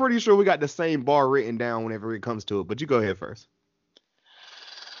 I'm pretty sure we got the same bar written down whenever it comes to it. But you go ahead first.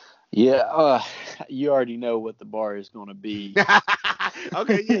 Yeah, you already know what the bar is gonna be.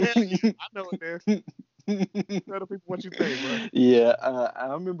 Okay, yeah, I know it there. Tell the people what you think, bro. Yeah, I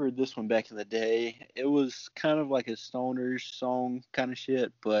remember this one back in the day. It was kind of like a stoner song kind of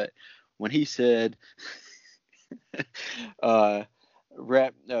shit, but when he said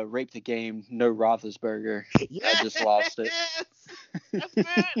rape the game, no Roethlisberger, Yes! I just lost it. That's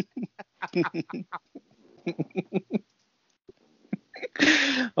it.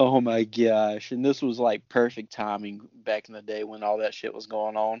 Oh my gosh. And this was like perfect timing back in the day when all that shit was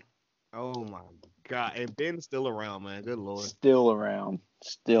going on. Oh my god. And Ben's still around, man. Good lord. Still around.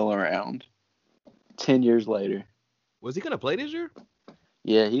 10 years later. Was he gonna play this year?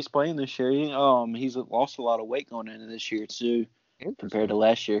 Yeah, he's playing this year. He's lost a lot of weight going into this year too, compared to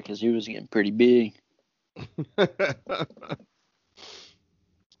last year because he was getting pretty big.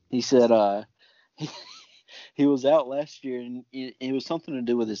 He said he was out last year and it was something to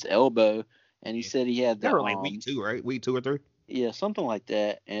do with his elbow, and he said he had that. They were like week 2, right? Week 2 or 3. Yeah, something like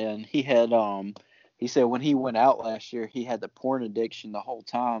that. And he had he said when he went out last year, he had the porn addiction the whole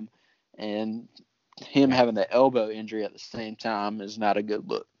time, and him having the elbow injury at the same time is not a good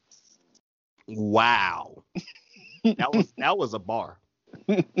look. Wow. that was a bar.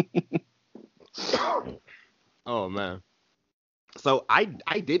 Oh man. So I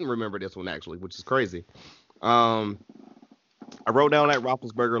didn't remember this one actually, which is crazy. I wrote down that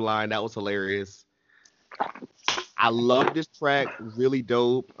Roethlisberger line. That was hilarious. I love this track. Really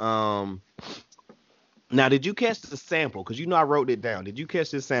dope. Now, did you catch the sample? Because you know I wrote it down. Did you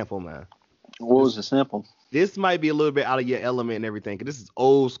catch this sample, man? What was the sample? This might be a little bit out of your element and everything, because this is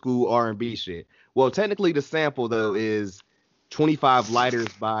old school R&B shit. Well, technically the sample, though, is 25 Lighters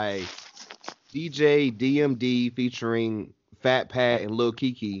by DJ DMD featuring Fat Pat and Lil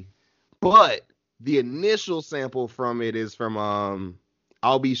Keke. But the initial sample from it is from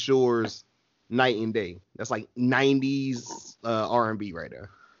I'll Be Sure's Night and Day. That's like 90s R&B right there.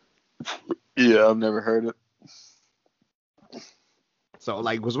 Yeah, I've never heard it. So,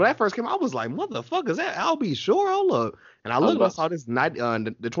 like, when that first came out, I was like, motherfucker, is that I'll Be Sure? Hold up. And I looked and I saw this night,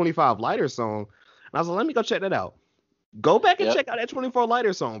 the 25 Lighter song. And I was like, let me go check that out. Go back and check out that 24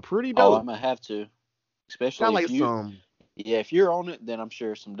 Lighter song. Pretty dope. Oh, I'm going to have to. Especially got, like, if you... Yeah, if you're on it, then I'm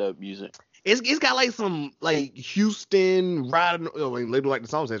sure some dope music. It's got, like, some, like, Houston, riding, like the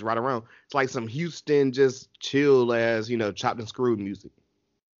song says, right around. It's like some Houston, just chill as, chopped and screwed music.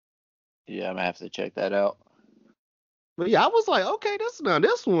 Yeah, I'm going to have to check that out. But yeah, I was like, okay, this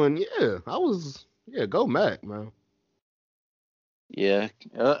one, go Mac, man. Yeah,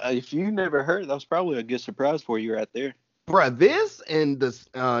 if you never heard, that was probably a good surprise for you right there. Bruh, this and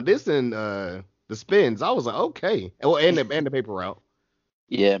the Spins, I was like, okay. Well, and the Paper Route.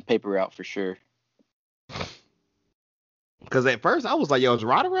 Yeah, Paper Route for sure. Because at first I was like, yo, is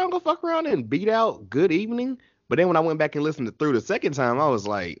Ride Around gonna fuck around and beat out Good Evening? But then when I went back and listened through the second time, I was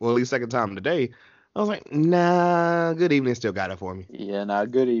like, well, at least second time today, I was like, nah, Good Evening still got it for me. Yeah, nah,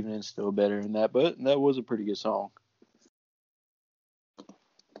 Good Evening's still better than that, but that was a pretty good song.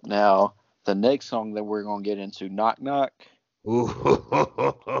 Now, the next song that we're going to get into, Knock Knock. Ooh.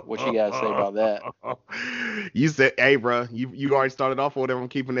 What you got to say about that? You said, hey, bro, you already started off with them. I'm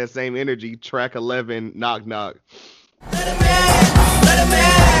keeping that same energy. Track 11, Knock Knock. Let him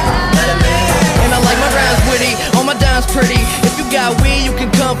in. And I like my rhymes witty, all my dimes pretty. If you got weed, you can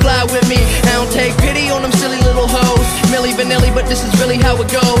come fly with me. I don't take pity on them silly little hoes. Milli Vanilli, but this is really how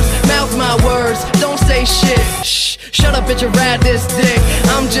it goes. Mouth my words, don't say shit. Shh, shut up, bitch, and ride this dick.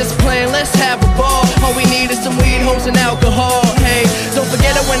 I'm just playing, let's have a ball. All we need is some weed, hoes, and alcohol. Hey, don't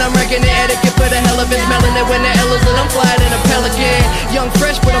forget it when I'm wrecking the etiquette for the hell of it. Smelling it when the L's and I'm flying in a pelican. Young,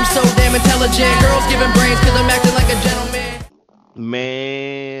 fresh, but I'm so damn intelligent. Girls giving brains cause I'm acting like a gentleman.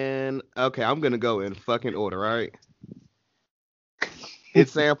 Man, okay, I'm gonna go in fucking order, right? It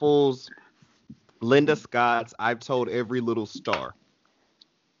samples Linda Scott's I've Told Every Little Star.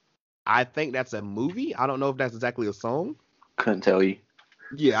 I think that's a movie. I don't know if that's exactly a song. Couldn't tell you.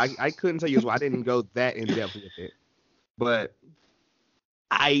 Yeah, I couldn't tell you as well. I didn't go that in depth with it. But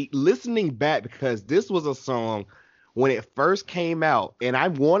listening back, because this was a song when it first came out, and I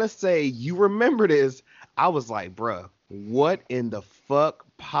want to say you remember this, I was like, bruh, what in the fuck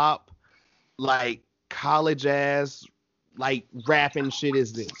pop, like, college ass, like, rapping shit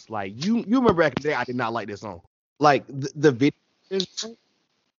is this? Like, you remember back in the day, I did not like this song. Like, the video,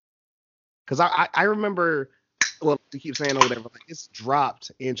 because I remember, well, you keep saying or whatever, like, it's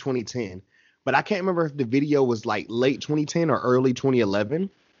dropped in 2010, but I can't remember if the video was, like, late 2010 or early 2011,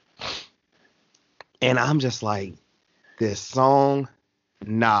 and I'm just like, this song,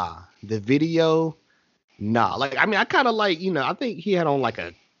 nah. The video, nah. Like, I mean, I kind of like, I think he had on like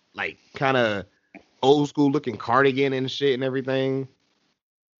a, like, kind of old school looking cardigan and shit and everything.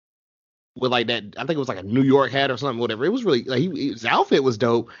 With like that, I think it was like a New York hat or something, whatever. It was really, like, his outfit was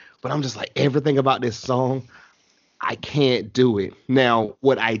dope, but I'm just like, everything about this song, I can't do it. Now,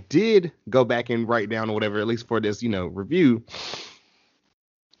 what I did go back and write down or whatever, at least for this, review,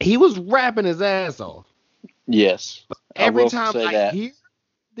 he was rapping his ass off. Yes. But every time I hear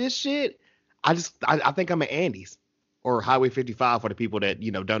this shit, I think I'm at Andy's or Highway 55 for the people that,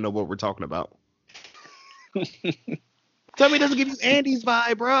 don't know what we're talking about. Tell me it doesn't give you Andy's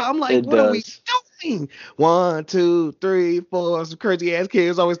vibe, bro. I'm like, what are we doing? 1, 2, 3, 4, some crazy ass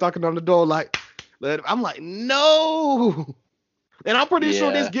kids always knocking on the door like, I'm like, no. And I'm pretty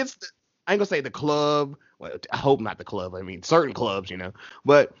sure this gets, I ain't gonna say the club. Well, I hope not the club. I mean, certain clubs,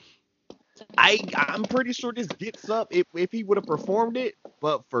 but I'm pretty sure this gets up if he would have performed it.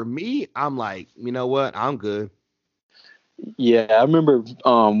 But for me, I'm like, you know what? I'm good. Yeah, I remember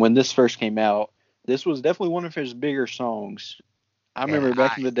when this first came out, this was definitely one of his bigger songs. I remember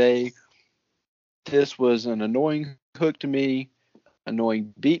back in the day, this was an annoying hook to me,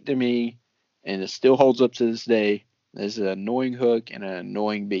 annoying beat to me, and it still holds up to this day. There's an annoying hook and an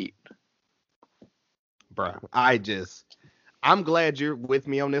annoying beat. Bro, I'm glad you're with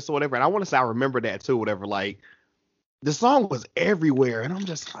me on this or whatever. And I want to say I remember that too, whatever. Like, the song was everywhere. And I'm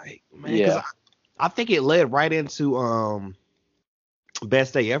just like, man, because I think it led right into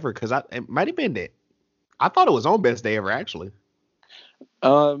Best Day Ever, because it might have been that. I thought it was on Best Day Ever, actually.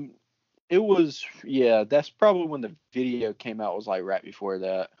 It was, yeah, that's probably when the video came out, was like right before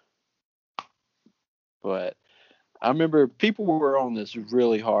that. But I remember people were on this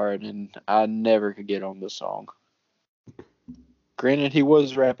really hard, and I never could get on the song. Granted, he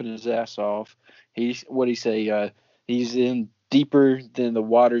was rapping his ass off. What'd he say? He's in deeper than the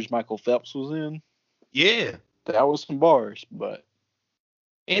waters Michael Phelps was in. Yeah. That was some bars, but.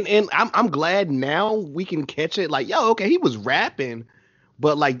 And I'm glad now we can catch it. Like, yo, okay, he was rapping,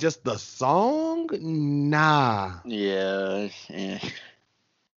 but like just the song, nah. Yeah.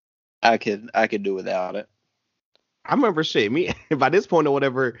 I could do without it. I remember shit. Me by this point or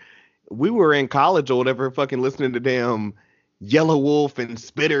whatever, we were in college or whatever, fucking listening to damn Yellow Wolf and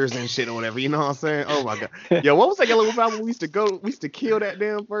Spitters and shit or whatever. You know what I'm saying? Oh my god. Yo, what was that Yellow Wolf album? We used to kill that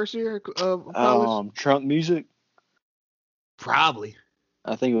damn first year of college. Trunk Music. Probably.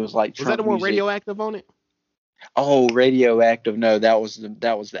 I think it was like. Was that the one with Radioactive on it? Oh, Radioactive. No, that was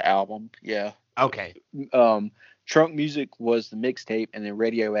the album. Yeah. Okay. Trunk Music was the mixtape, and then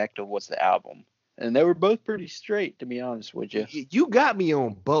Radioactive was the album. And they were both pretty straight, to be honest with you. You got me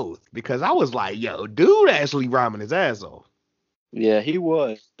on both, because I was like, yo, dude actually rhyming his ass off. Yeah, he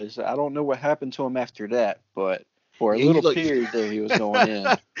was. I don't know what happened to him after that, but for a little period there, he was going in.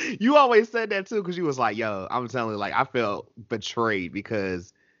 You always said that too, because you was like, yo, I'm telling you, like, I felt betrayed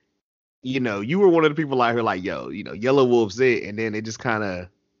because, you know, you were one of the people out here like, yo, you know, Yellow Wolf's it, and then it just kind of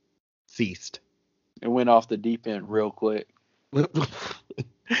ceased. It went off the deep end real quick.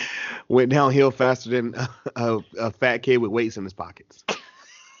 Went downhill faster than a fat kid with weights in his pockets.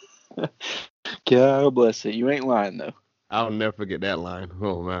 God bless it. You ain't lying, though. I'll never forget that line.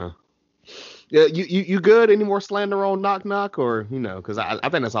 Oh, man. Yeah, you good? Any more slander on Knock Knock? Or, you know, because I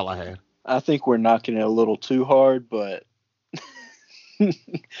think that's all I had. I think we're knocking it a little too hard, but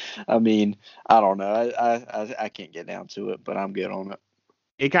I mean, I don't know. I can't get down to it, but I'm good on it.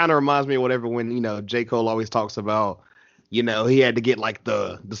 It kind of reminds me of whatever when, you know, J. Cole always talks about, you know, he had to get like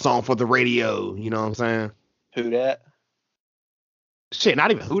the song for the radio. You know what I'm saying? Who that? Shit,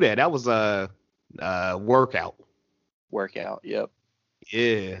 not even Who That. That was Workout. Workout, yep.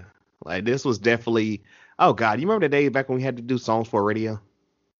 Yeah. Like this was definitely. Oh God, you remember the day back when we had to do songs for radio?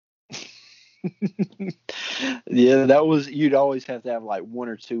 Yeah, that was. You'd always have to have like one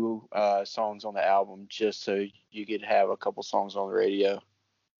or two songs on the album just so you could have a couple songs on the radio.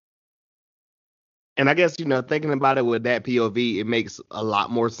 And I guess, you know, thinking about it with that POV, it makes a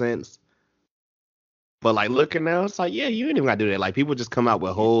lot more sense. But like looking now, it's like, yeah, you ain't even gotta do that. Like people just come out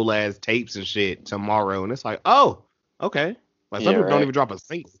with whole ass tapes and shit tomorrow, and it's like, oh, okay. Like some people don't even drop a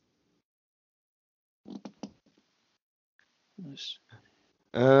single.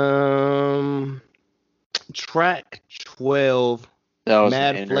 Track 12. That was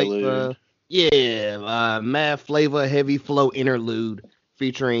Mad Flavor. Yeah, Mad Flavor Heavy Flow Interlude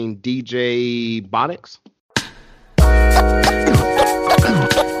featuring DJ Bonix. Mad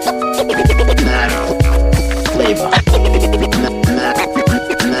Flavor. Mad Flavor.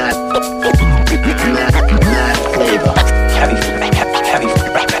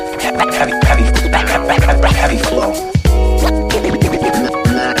 Heavy flow.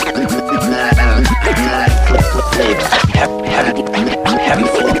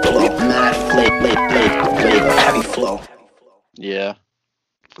 Heavy flow. Yeah.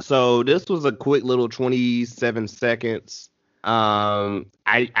 So this was a quick little 27 seconds. I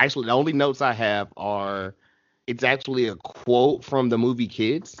actually, the only notes I have are, it's actually a quote from the movie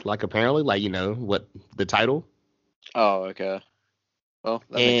Kids, like apparently, like, you know, what the title. Oh, okay. Well,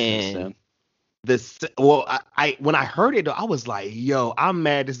 that makes sense then. I when I heard it, I was like, yo, I'm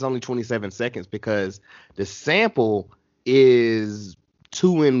mad this is only 27 seconds because the sample is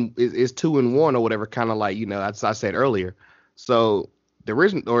 2 in 1 or whatever, kind of like, you know, as I said earlier. So the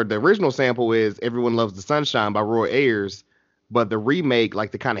original sample is Everyone Loves the Sunshine by Roy Ayers, but the remake,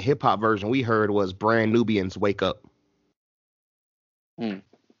 like the kind of hip hop version we heard, was Brand Nubians Wake Up.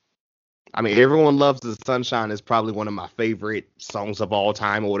 I mean, Everyone Loves the Sunshine is probably one of my favorite songs of all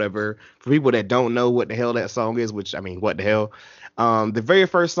time or whatever. For people that don't know what the hell that song is, which, I mean, what the hell? The very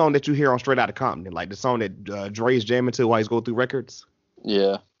first song that you hear on Straight Outta Compton, like the song that Dre's jamming to while he's going through records.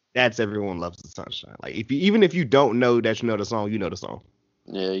 Yeah. That's Everyone Loves the Sunshine. Like, even if you don't know that you know the song, you know the song.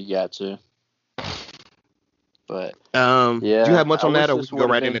 Yeah, you got to. But yeah, do you have much on that, or we can go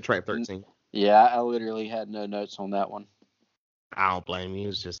right into track 13? Yeah, I literally had no notes on that one. I don't blame you. It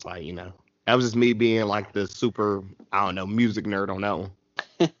was just like, you know, that was just me being like the super, I don't know, music nerd on that one.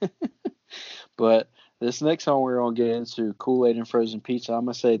 But this next song we're going to get into, Kool-Aid and Frozen Pizza, I'm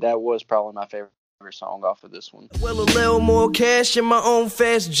going to say that was probably my favorite song off of this one. Well, a little more cash in my own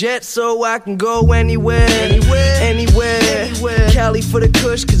fast jet so I can go anywhere. Cali for the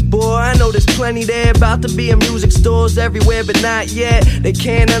kush, cause boy, I know there's plenty there. About to be in music stores everywhere, but not yet. They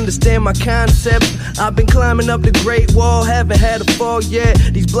can't understand my concept. I've been climbing up the Great Wall, haven't had a fall yet.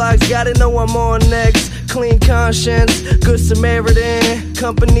 These blogs gotta know I'm on next. Clean conscience, good Samaritan.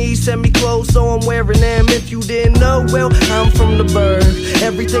 Company send me clothes, so I'm wearing them. If you didn't know, well, I'm from the Burg.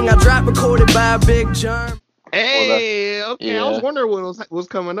 Everything I drop recorded by a big germ. Hey, okay. yeah. I was wondering what was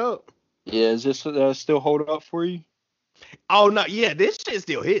coming up. Yeah, is this still hold up for you? Oh no, yeah, this shit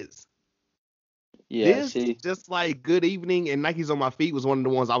still hits. Yeah, This see, just like Good Evening and Nike's on My Feet was one of the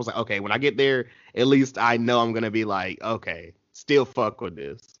ones I was like, okay, when I get there, at least I know I'm gonna be like, okay, still fuck with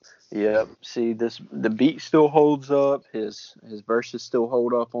this. yeah, see, the beat still holds up. His verses still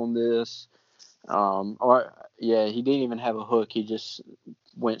hold up on this. He didn't even have a hook. He just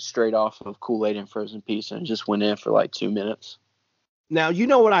went straight off of Kool-Aid and Frozen Pizza and just went in for like 2 minutes. Now you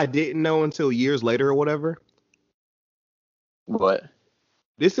know what I didn't know until years later or whatever. What?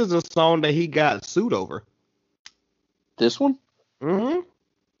 This is a song that he got sued over. This one? Mm-hmm.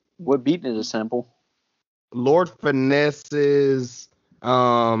 What beat did it sample? Lord Finesse's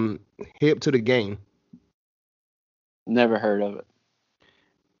Hip to the Game. Never heard of it.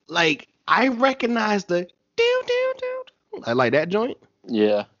 Like, I recognize the do. I like that joint.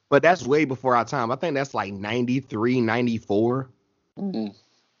 Yeah. But that's way before our time. I think that's like 93, 94. Mm-hmm.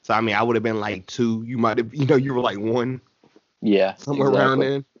 So, I mean, I would have been like 2. You might have, you were like 1. Yeah. Somewhere around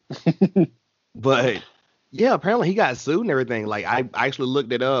then. But, yeah, apparently he got sued and everything. Like, I actually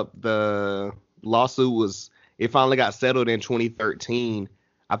looked it up. The lawsuit it finally got settled in 2013.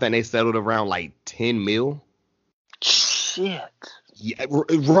 I think they settled around like 10 mil. Shit. Yeah,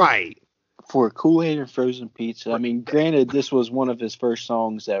 right. For Kool-Aid and Frozen Pizza. I mean, granted, this was one of his first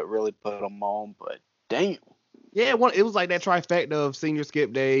songs that really put him on, but damn. Yeah, it was like that trifecta of Senior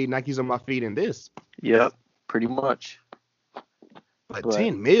Skip Day, Nike's on My Feet, and this. Yep, pretty much. But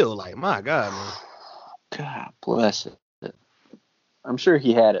 10 mil, like, my God, man. God bless it. I'm sure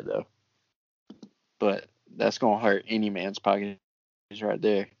he had it, though. But that's going to hurt any man's pocket right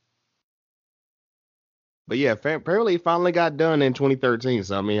there. But yeah, apparently it finally got done in 2013.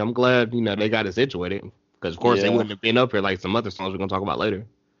 So, I mean, I'm glad, they got it situated. Because, of course, they wouldn't have been up here like some other songs we're going to talk about later.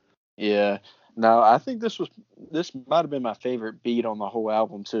 Yeah. No, I think this might have been my favorite beat on the whole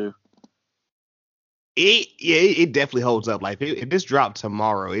album, too. It definitely holds up. Like, if this dropped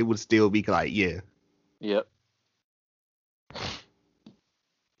tomorrow, it would still be like, yeah. Yep.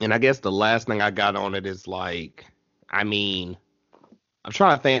 And I guess the last thing I got on it is like, I mean, I'm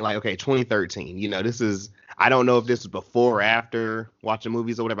trying to think like, okay, 2013, I don't know if this is before or after watching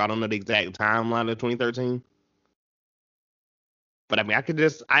movies or whatever. I don't know the exact timeline of 2013. But I mean, I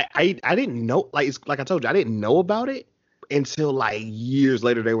didn't know, like I told you, I didn't know about it until like years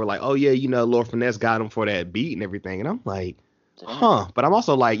later. They were like, oh yeah, Lord Finesse got him for that beat and everything. And I'm like, huh. But I'm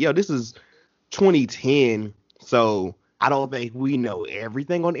also like, yo, this is 2010. So I don't think we know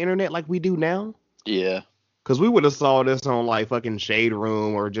everything on the internet like we do now. Yeah. Because we would have saw this on like fucking Shade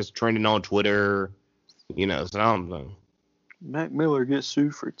Room or just trending on Twitter, so I don't know. Mac Miller gets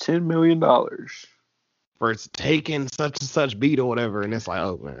sued for $10 million. For taking such and such beat or whatever. And it's like,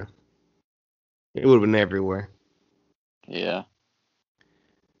 oh man. It would have been everywhere. Yeah.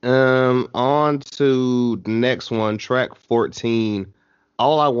 On to the next one, track 14.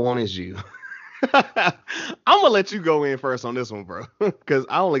 All I Want Is You. I'm gonna let you go in first on this one, bro. Because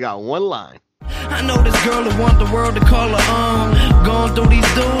I only got one line. I know this girl that want the world to call her own. Going through these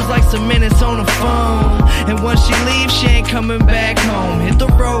dudes like some minutes on the phone. And once she leaves, she ain't coming back home. Hit the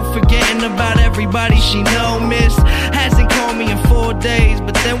road, forgetting about everybody she know. Miss hasn't called me in 4 days,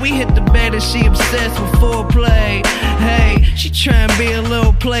 but then we hit the bed and she obsessed with foreplay. Hey, she try and be a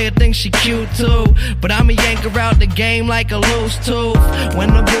little player, think she cute too. But I'ma yank her out the game like a loose tooth. When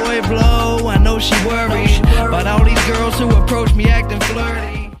the boy blow, I know she worried about all these girls who approach me acting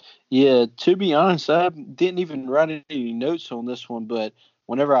flirty. Yeah, to be honest, I didn't even write any notes on this one, but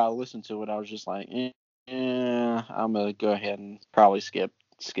whenever I listened to it, I was just like, I'm going to go ahead and probably skip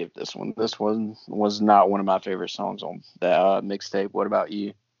this one. This one was not one of my favorite songs on that mixtape. What about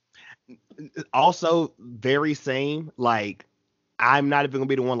you? Also, very same. Like, I'm not even going to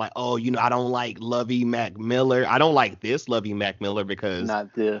be the one like, oh, I don't like Lovey Mac Miller. I don't like this Lovey Mac Miller because...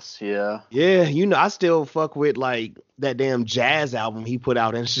 Not this, yeah. Yeah, I still fuck with, like, that damn jazz album he put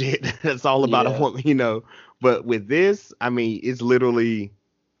out and shit. That's all about a woman, But with this, I mean, it's literally...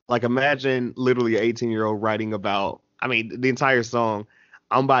 Like, imagine literally an 18-year-old writing about... I mean, the entire song,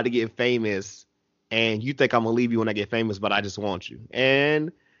 I'm about to get famous, and you think I'm going to leave you when I get famous, but I just want you.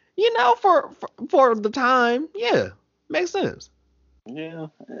 And... you know, for the time, yeah, makes sense. Yeah,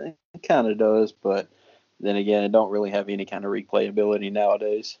 it kind of does, but then again, it don't really have any kind of replayability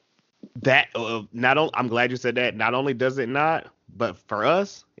nowadays. That I'm glad you said that. Not only does it not, but for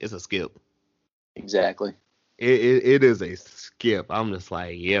us, it's a skip. Exactly. It is a skip. I'm just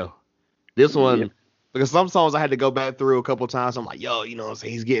like, yeah, this one. Yep. Because some songs I had to go back through a couple times. I'm like, yo, you know what I'm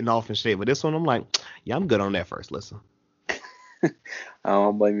saying? He's getting off and shit. But this one, I'm like, yeah, I'm good on that first listen. I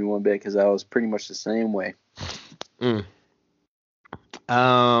don't blame you one bit because I was pretty much the same way.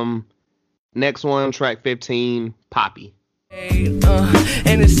 Next one, track 15, Poppy.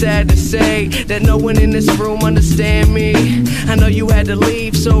 And it's sad to say that no one in this room understand me. I know you had to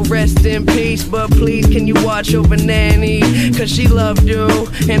leave, so rest in peace. But please, can you watch over Nanny? Cause she loved you,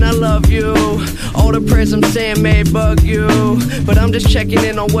 and I love you. All the prayers I'm saying may bug you, but I'm just checking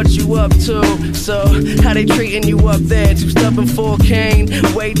in on what you up to. So, how they treating you up there? Too stubborn for a cane,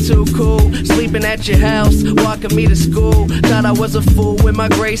 way too cool. Sleeping at your house, walking me to school. Thought I was a fool when my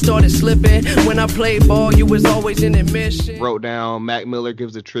grades started slipping. When I played ball, you was always in admission. Wrote down, Mac Miller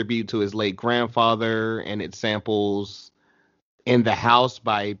gives a tribute to his late grandfather, and it samples In the House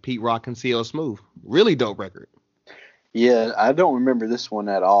by Pete Rock and CL Smooth. Really dope record. Yeah, I don't remember this one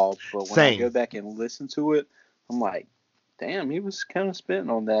at all, but when I Same. go back and listen to it, I'm like, damn, he was kind of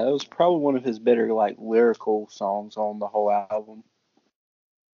spitting on that. It was probably one of his better, like, lyrical songs on the whole album.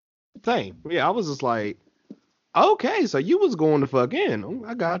 Same. Yeah, I was just like, okay, so you was going to fuck in. Oh,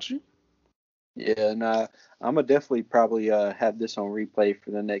 I got you. Yeah, and I'm going to definitely probably have this on replay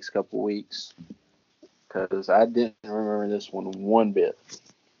for the next couple weeks because I didn't remember this one bit.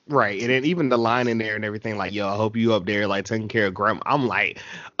 Right, and then even the line in there and everything, like, yo, I hope you up there, like, taking care of grandma. I'm like,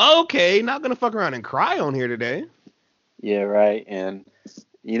 okay, not gonna fuck around and cry on here today. Yeah, right, and,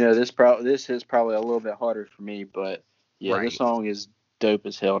 you know, this is probably a little bit harder for me, but, yeah, Right. This song is dope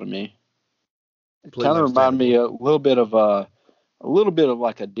as hell to me. Please Kind of remind me understandable. a little bit of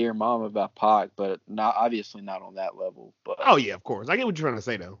like a Dear Mama by Pac, but not obviously not on that level. But Oh, yeah, of course. I get what you're trying to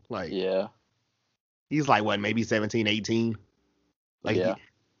say, though. Like, yeah, he's like, what, maybe 17, 18? Like, yeah,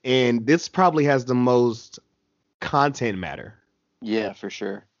 and this probably has the most content matter. yeah, for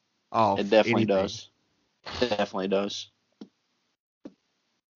sure. Off It definitely anything. does. It definitely does.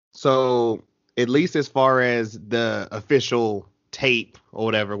 So, at least as far as the official tape or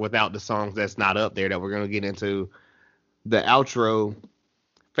whatever, without the songs that's not up there that we're going to get into, the outro,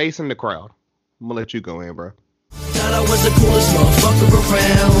 Facing the Crowd. I'm going to let you go in, bro. Thought I was the coolest motherfucker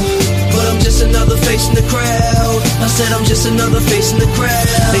around, but I'm just another face in the crowd. I said I'm just another face in the crowd.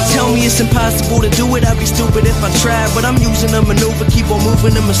 They tell me it's impossible to do it, I'd be stupid if I tried, but I'm using a maneuver, keep on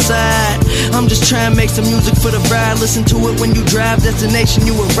moving them aside. I'm just trying to make some music for the ride. Listen to it when you drive, destination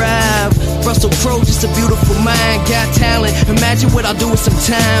you arrive. Russell Crowe, just a beautiful mind, got talent. Imagine what I'll do with some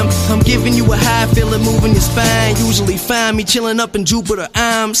time. I'm giving you a high feeling, moving your spine. Usually find me chilling up in Jupiter.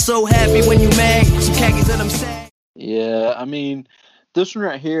 I'm so happy when you mad. Some khakis that I'm sad. Yeah, I mean, this one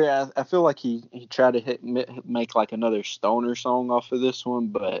right here, I feel like he tried to make like another stoner song off of this one,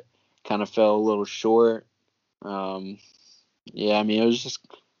 but kind of fell a little short. Yeah, I mean, it was just,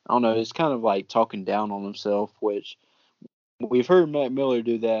 I don't know, it's kind of like talking down on himself, which we've heard Mac Miller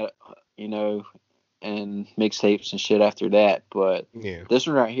do that, you know, and mixtapes and shit after that, but Yeah. this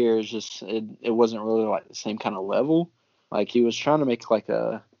one right here is just, it wasn't really like the same kind of level. Like, he was trying to make like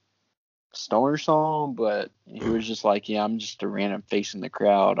a stoner song, but he was just like, yeah, I'm just a random face in the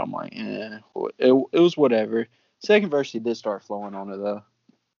crowd. I'm like, it was whatever. Second verse, he did start flowing on it, though.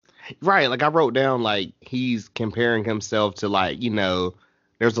 Right, like I wrote down, like, he's comparing himself to, like, you know,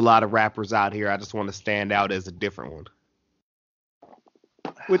 there's a lot of rappers out here. I just want to stand out as a different one.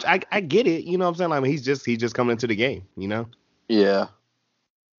 Which I get it, you know what I'm saying? Like, he's just coming into the game, you know? Yeah.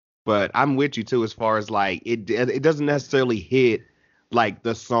 But I'm with you too, as far as like it doesn't necessarily hit like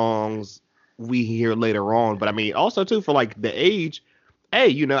the songs we hear later on. But I mean, also too, for like the age, hey,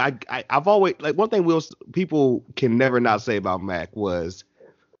 you know, I've always, like, one thing people can never not say about Mac was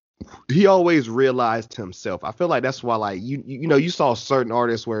he always realized himself. I feel like that's why, like, you know, you saw certain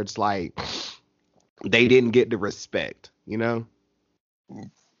artists where it's like they didn't get the respect, you know?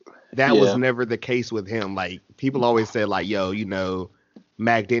 That was Yeah. never the case with him. Like, people always said, like, yo, you know,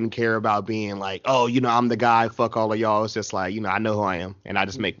 Mac didn't care about being like, oh, you know, I'm the guy, fuck all of y'all. It's just like, you know, I know who I am, and I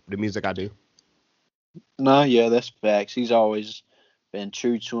just make the music I do. No, yeah, that's facts. He's always been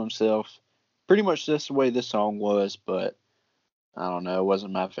true to himself. Pretty much that's the way this song was, but I don't know. It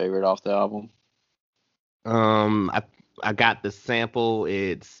wasn't my favorite off the album. I got the sample.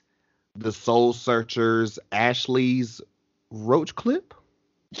 It's the Soul Searchers, Ashley's Roach clip.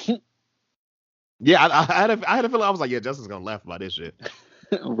 Yeah, I had a feeling. I was like, yeah, Justin's gonna laugh about this shit.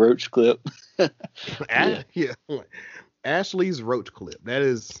 Roach clip. Yeah. Ashley's roach clip. That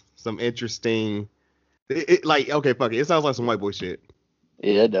is some interesting. Like, okay, fuck it. It sounds like some white boy shit.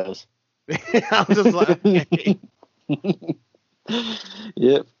 Yeah, it does. I'm just like, okay.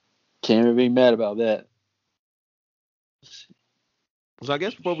 Yep. Can't even be mad about that. So I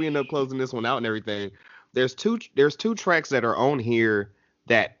guess before we end up closing this one out and everything, there's two tracks that are on here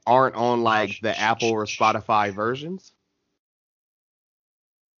that aren't on like the Apple or Spotify versions.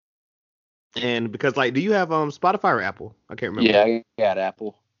 And because like, do you have Spotify or Apple? I can't remember. Yeah, I got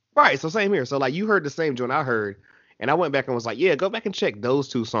Apple. Right, so same here. So like you heard the same joint I heard, and I went back and was like, yeah, go back and check those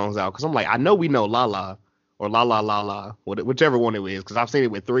two songs out because I'm like, I know we know La La or La La La La, whichever one it is, because I've seen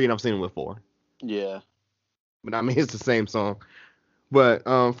it with 3 and I've seen it with 4. Yeah. But I mean, it's the same song. But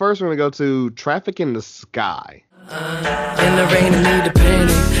first we're gonna go to Traffic in the Sky. In the rain, I need to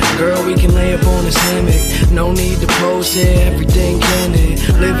panic. Girl, we can lay up on this hammock. No need to pose here, everything candid.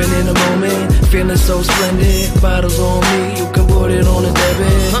 Living in the moment, feeling so splendid. Bottles on me, you can put it on a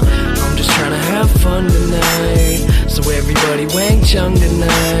debit. I'm just trying to have fun tonight. So everybody wank chung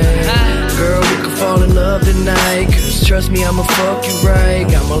tonight. Girl, we can fall in love tonight. Cause trust me, I'ma fuck you right.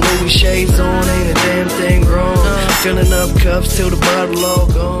 Got my Louis shades on, ain't a damn thing wrong. Filling up cups till the bottle all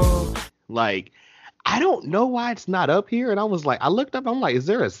gone. Like, I don't know why it's not up here. And I was like, I looked up, I'm like, is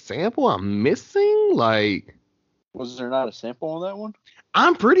there a sample I'm missing? Like, Was there not a sample on that one?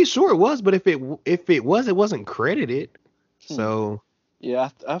 I'm pretty sure it was, but if it was, it wasn't credited. So Yeah,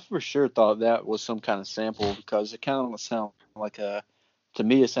 I for sure thought that was some kind of sample because it kind of sounded like to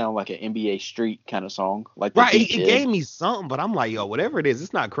me, it sounded like an NBA Street kind of song. Like right, it gave me something, but I'm like, yo, whatever it is,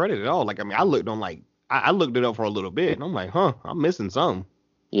 it's not credited at all. Like, I mean, I looked on like, I looked it up for a little bit, and I'm like, huh, I'm missing something.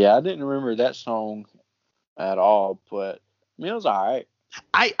 Yeah, I didn't remember that song at all, but I mean, it was all right.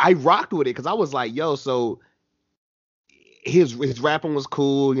 I rocked with it because I was like, yo, so his rapping was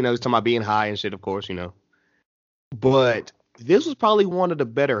cool, you know, he's talking about being high and shit, of course, you know. But this was probably one of the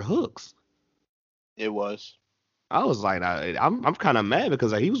better hooks. It was. I was like, I'm kind of mad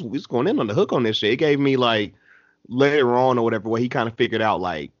because like, he was going in on the hook on this shit. It gave me like later on or whatever where he kind of figured out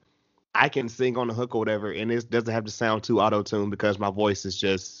like I can sing on the hook or whatever, and it doesn't have to sound too auto-tuned because my voice is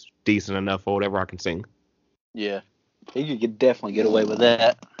just decent enough for whatever I can sing. Yeah, he could definitely get away with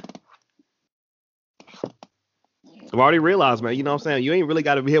that. I've already realized, man, you know what I'm saying? You ain't really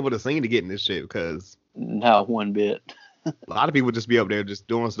got to be able to sing to get in this shit because Not one bit. a lot of people just be up there just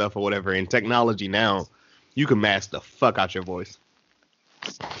doing stuff or whatever. And technology now, you can mask the fuck out your voice.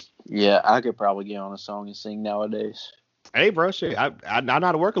 Yeah, I could probably get on a song and sing nowadays. Hey, bro, shit, I know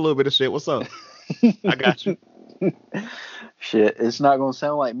how to work a little bit of shit. What's up? I got you. Shit, it's not gonna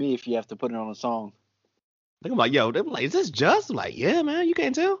sound like me if you have to put it on a song. I'm like, yo, they're like, is this just? I'm like, yeah, man, you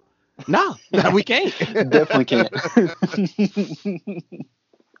can't tell? No, we can't. Definitely can't.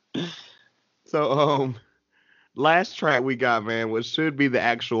 So, last track we got, man, which should be the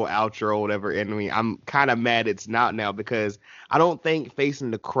actual outro or whatever. And I mean, I'm kind of mad it's not now because I don't think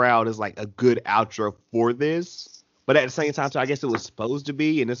Facing the Crowd is like a good outro for this. But at the same time, I guess it was supposed to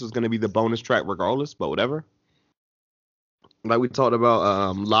be, and this was going to be the bonus track regardless, but whatever. Like we talked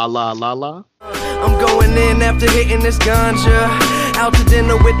about La La La La. I'm going in after hitting this ganja. Out to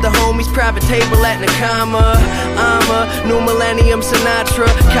dinner with the homies, private table at Nakama. I'm a new millennium Sinatra.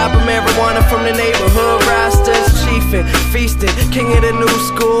 Copper marijuana from the neighborhood rosters. Chiefin', feasting, king of the new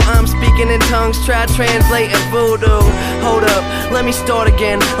school. I'm speaking in tongues, try translating voodoo. Hold up, let me start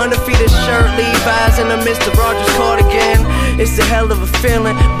again. Undefeated shirt, Levi's, and a Mr. Rogers cardigan. It's a hell of a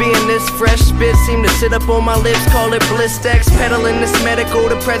feeling, being this fresh. Spit seem to sit up on my lips, call it Blistex. Peddling this medical,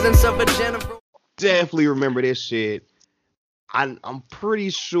 the presence of a general. Definitely remember this shit. I'm pretty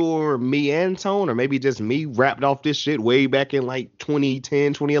sure me and Tone, or maybe just me, rapped off this shit way back in like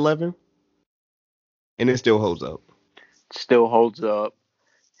 2010, 2011. And it still holds up. Still holds up.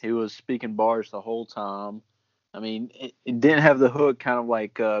 He was speaking bars the whole time. I mean, it didn't have the hook kind of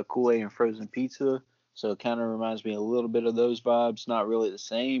like Kool-Aid and Frozen Pizza, so it kind of reminds me a little bit of those vibes. Not really the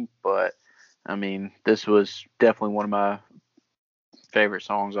same, but I mean, this was definitely one of my favorite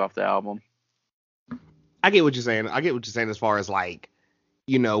songs off the album. I get what you're saying. I get what you're saying as far as like,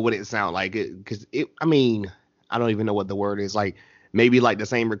 you know, what it sound like. Because I mean, I don't even know what the word is. Like, maybe like the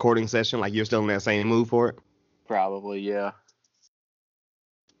same recording session, like you're still in that same mood for it. Probably, yeah.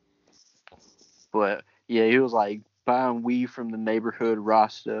 But yeah, he was like buying weed from the neighborhood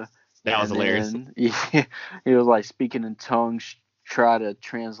Rasta. That was hilarious. Yeah, he was like speaking in tongues, try to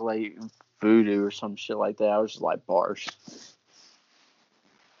translate voodoo or some shit like that. I was just like, bars.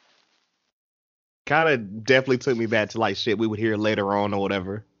 Kind of definitely took me back to like shit we would hear later on or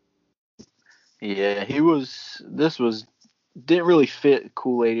whatever. Yeah, this was didn't really fit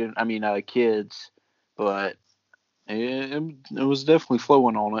Kool-Aid. Kids, but it was definitely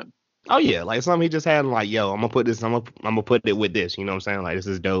flowing on it. Oh yeah, like something he just had like, yo, I'm gonna put it with this. You know what I'm saying? Like this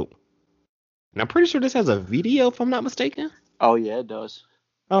is dope. And I'm pretty sure this has a video, if I'm not mistaken. Oh yeah, it does.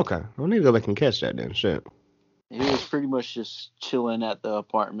 Okay, I need to go back and catch that then. Shit. He was pretty much just chilling at the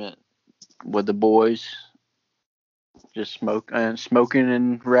apartment with the boys, just smoking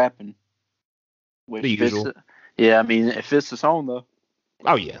and rapping. Which The usual. Yeah, I mean, it fits the song though.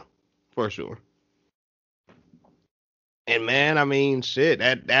 Oh yeah, for sure. And man, I mean, shit,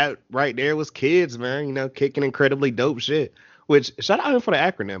 that right there was kids, man. You know, kicking incredibly dope shit. Which shout out him for the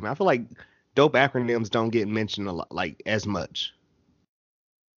acronym. I feel like dope acronyms don't get mentioned a lot, like as much.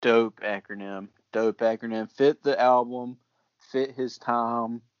 Dope acronym. Dope acronym. Fit the album. Fit his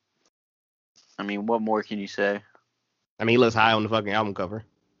time. I mean, what more can you say? I mean, he looks high on the fucking album cover.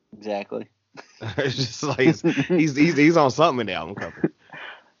 Exactly. It's just like he's on something in the album cover.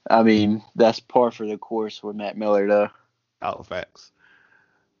 I mean, that's par for the course with Mac Miller, though. Oh, facts.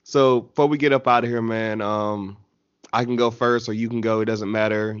 So before we get up out of here, man, I can go first or you can go. It doesn't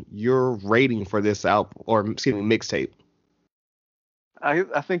matter. Your rating for this album, or excuse me, mixtape.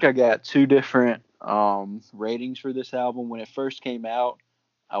 I think I got two different ratings for this album. When it first came out,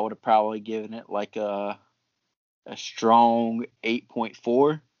 I would have probably given it like a strong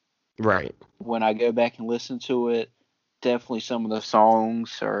 8.4. Right. When I go back and listen to it, definitely some of the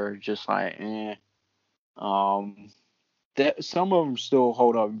songs are just like, eh. That some of them still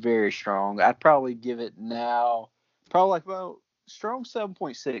hold up very strong. I'd probably give it now, probably like about strong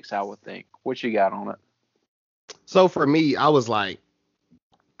 7.6, I would think. What you got on it? So for me, I was like,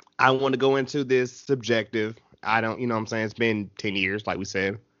 I want to go into this subjective. I don't, you know what I'm saying? It's been 10 years, like we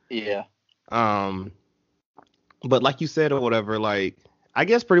said. Yeah. But like you said or whatever, like, I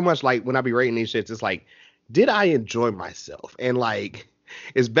guess pretty much like when I be rating these shits, it's like, did I enjoy myself? And like,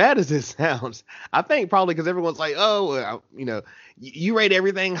 as bad as it sounds, I think probably because everyone's like, oh, you know, you rate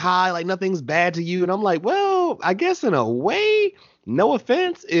everything high, like nothing's bad to you. And I'm like, well, I guess in a way, no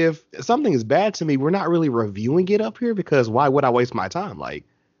offense, if something is bad to me, we're not really reviewing it up here because why would I waste my time? Like,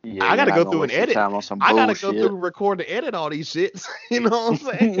 Yeah, I gotta go through and edit. I gotta go bullshit. through and record and edit all these shits. You know what I'm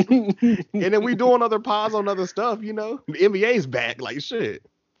saying? And then we doing other pods on other stuff. You know, the NBA's back, like shit.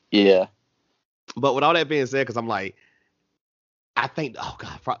 Yeah. But with all that being said, because I'm like, I think, oh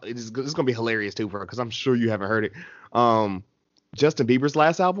god, it's gonna be hilarious too, bro. Because I'm sure you haven't heard it. Justin Bieber's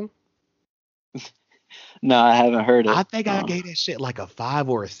last album. No, I haven't heard it. I think I gave that shit like a 5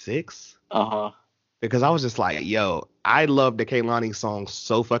 or a 6. Uh-huh. Because I was just like, yo, I love the Kehlani song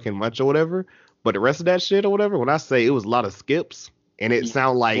so fucking much or whatever. But the rest of that shit or whatever, when I say it was a lot of skips, and it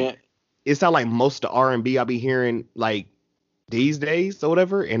sound like most of the R&B I be hearing like these days or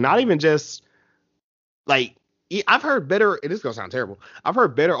whatever, and not even just like I've heard better. And this gonna sound terrible. I've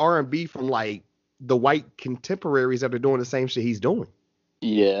heard better R&B from like the white contemporaries that are doing the same shit he's doing.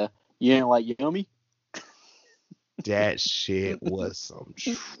 Yeah. You ain't like Yummy? That shit was some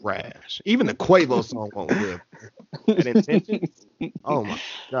trash. Even the Quavo song won't good. Intentions? Oh my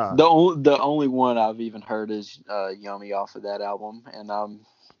god. The only one I've even heard is Yummy off of that album, and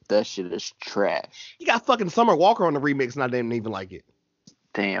that shit is trash. You got fucking Summer Walker on the remix, and I didn't even like it.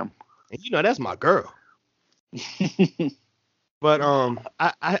 Damn. And you know that's my girl. But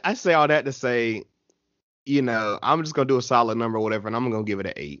I say all that to say, you know, I'm just gonna do a solid number or whatever, and I'm gonna give it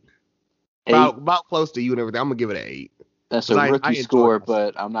an 8. About close to you and everything. I'm gonna give it an 8. That's a rookie score,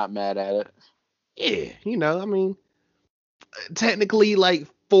 but I'm not mad at it. Yeah, you know, I mean, technically like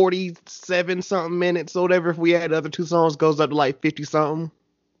 47 something minutes or whatever. If we add the other two songs, goes up to like 50 something.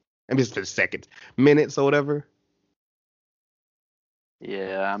 I mean, it's for seconds, minutes or whatever.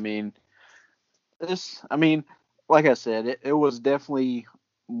 Yeah, I mean, like I said, it was definitely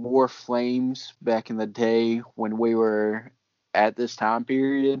more flames back in the day when we were at this time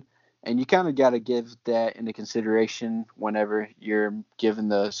period. And you kind of got to give that into consideration whenever you're giving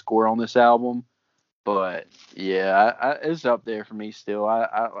the score on this album. But yeah, it's up there for me still.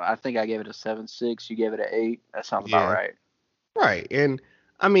 I think I gave it a 7.6. You gave it an 8. That sounds about right. Right. And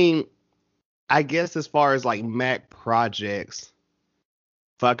I mean, I guess as far as like Mac projects,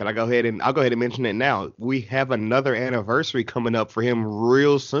 fuck it, I'll go ahead and mention it now. We have another anniversary coming up for him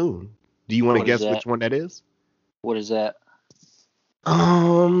real soon. Do you want to guess which one that is? What is that?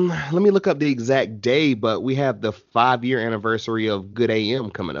 Let me look up the exact day, but we have the 5-year anniversary of Good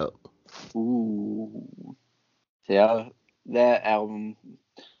AM coming up. Ooh. Yeah, that album,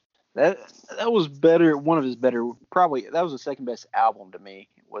 that was better. One of his better, probably that was the second best album to me.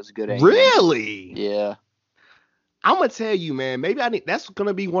 Was Good AM. Really? Yeah. I'm gonna tell you, man. Maybe that's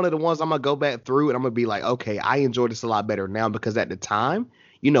gonna be one of the ones I'm gonna go back through, and I'm gonna be like, okay, I enjoy this a lot better now because at the time,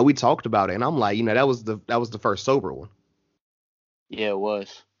 we talked about it, and I'm like, that was the first sober one, Yeah, it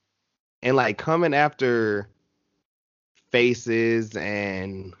was. and like coming after Faces,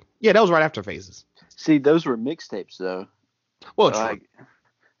 and yeah, that was right after Faces. See, those were mixtapes though. Well, true. Like,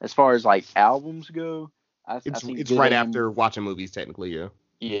 as far as like albums go, I think It's Good right AM, after watching movies, technically, yeah.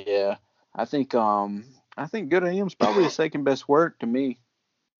 yeah, I think Good AM's probably the second best work to me.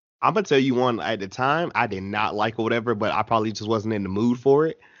 I'm gonna tell you one at the time I did not like or whatever, but I probably just wasn't in the mood for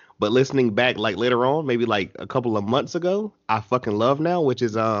it. But listening back like later on, maybe like a couple of months ago, I fucking love now, which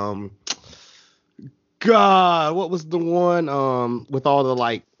is God, what was the one with all the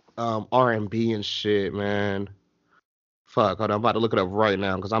like R&B and shit, man? Fuck, hold on, I'm about to look it up right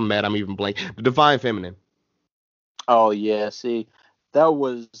now because I'm mad I'm even blank. The Divine Feminine. Oh yeah, see, that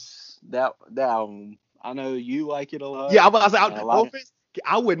album. I know you like it a lot. Yeah, I was and a lot of,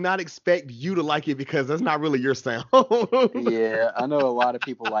 I would not expect you to like it because that's not really your sound. yeah, I know a lot of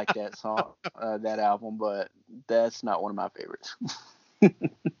people like that song, that album, but that's not one of my favorites.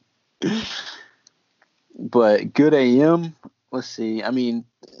 But Good AM, let's see. I mean,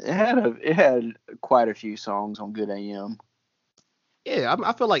 it had quite a few songs on Good AM. Yeah,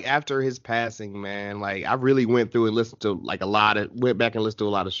 I feel like after his passing, man, like I really went through and listened to like went back and listened to a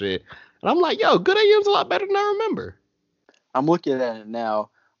lot of shit, and I'm like, yo, Good AM's a lot better than I remember. I'm looking at it now.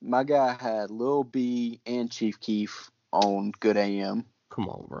 My guy had Lil B and Chief Keef on Good AM. Come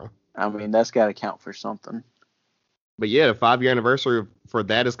on, bro. I mean, that's got to count for something. But yeah, the 5-year anniversary for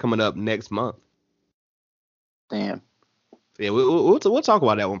that is coming up next month. Damn. Yeah, we'll talk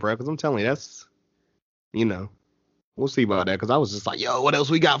about that one, bro, because I'm telling you, that's, we'll see about that, because I was just like, yo, what else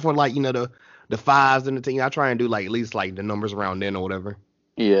we got for like, the fives and the 10. I try and do like at least like the numbers around then or whatever.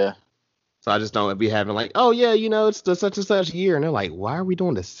 Yeah. So I just don't be having like, oh yeah, it's the such and such year, and they're like, why are we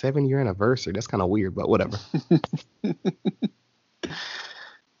doing the 7-year anniversary? That's kind of weird, but whatever.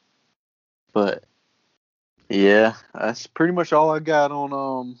 But yeah, that's pretty much all I got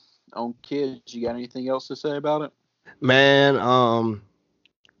on Kids. You got anything else to say about it? Man,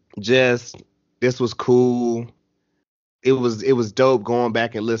 just this was cool. It was dope going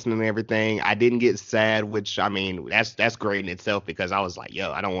back and listening to everything. I didn't get sad, which I mean that's great in itself because I was like,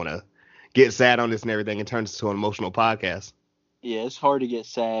 yo, I don't want to get sad on this and everything and turn this to an emotional podcast. Yeah, it's hard to get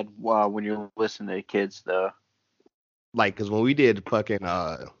sad when you're listening to Kids though. Like, cause when we did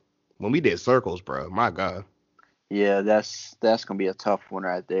Circles, bro, my God. Yeah, that's gonna be a tough one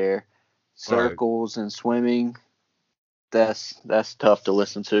right there. Circles and Swimming. That's tough to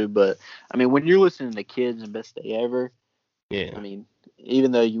listen to, but I mean, when you're listening to Kids and Best Day Ever, yeah. I mean,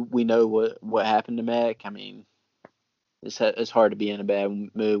 even though we know what happened to Mac, I mean, it's hard to be in a bad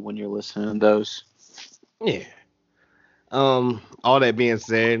mood when you're listening to those. Yeah. All that being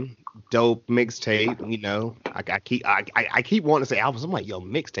said, dope mixtape. I keep wanting to say albums. I'm like, yo,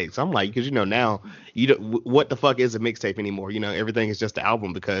 mixtapes. I'm like, because now what the fuck is a mixtape anymore? Everything is just the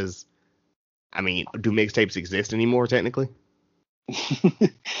album because. I mean, do mixtapes exist anymore, technically?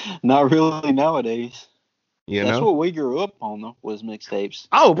 Not really nowadays. That's what we grew up on, though, was mixtapes.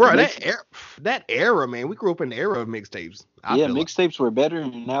 Oh, bro, that era, man. We grew up in the era of mixtapes. Mixtapes were better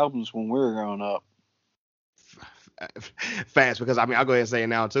than albums when we were growing up. Fast, because, I mean, I'll go ahead and say it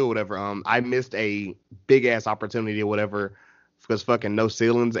now, too, whatever. I missed a big-ass opportunity or whatever because fucking No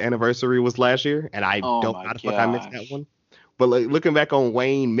Ceilings anniversary was last year, and I don't know how the fuck I missed that one. But like, looking back on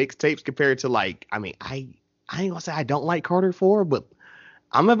Wayne mixtapes compared to like, I mean, I ain't gonna say I don't like Carter 4, but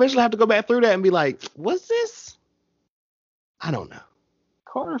I'm gonna eventually have to go back through that and be like, what's this? I don't know.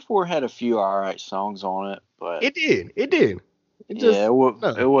 Carter 4 had a few alright songs on it, but it did. It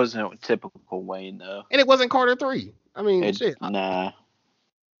wasn't typical Wayne though. And it wasn't Carter 3. I mean, shit. Nah.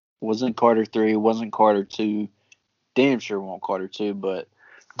 Wasn't Carter 3, wasn't Carter 2. Damn sure won't Carter 2, but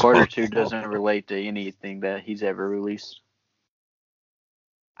Carter 2 doesn't relate to anything that he's ever released.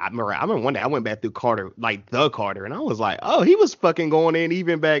 I remember one day I went back through Carter, like the Carter, and I was like, oh, he was fucking going in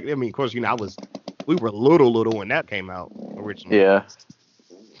even back. I mean, of course, we were little when that came out originally. Yeah.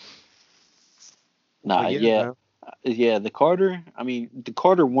 Nah, yeah. Yeah, the Carter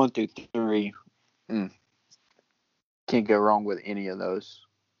 1 through 3, can't go wrong with any of those.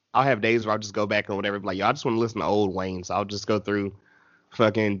 I'll have days where I'll just go back and whatever, like, yo, I just want to listen to old Wayne, so I'll just go through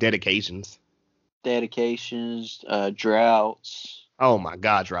fucking Dedications, Droughts. Oh my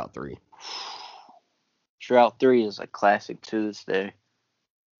God, Drought 3. Drought 3 is a classic to this day.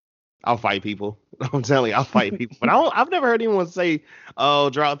 I'll fight people. I'm telling you, I'll fight people. But I've never heard anyone say, oh,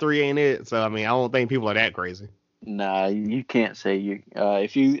 Drought 3 ain't it. So, I mean, I don't think people are that crazy. Nah, you can't say you.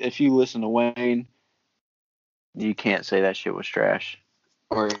 If you listen to Wayne, You can't say that shit was trash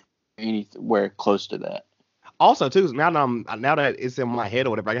or anywhere close to that. Also, too, now that it's in my head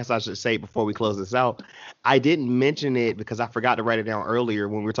or whatever, I guess I should say it before we close this out. I didn't mention it because I forgot to write it down earlier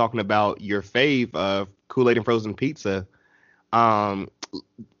when we were talking about your fave of Kool-Aid and frozen pizza. Um,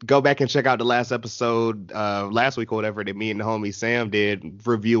 Go back and check out the last episode last week or whatever that me and the homie Sam did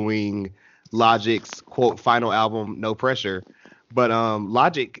reviewing Logic's quote final album No Pressure. But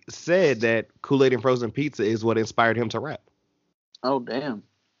Logic said that Kool-Aid and frozen pizza is what inspired him to rap. Oh damn.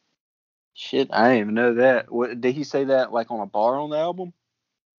 Shit, I didn't even know that. What did he say that like on a bar on the album?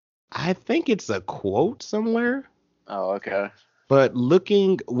 I think it's a quote somewhere. Oh, okay. But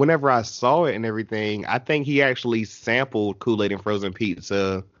looking, whenever I saw it and everything, I think he actually sampled Kool-Aid and frozen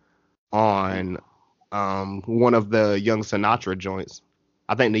pizza on one of the Young Sinatra joints.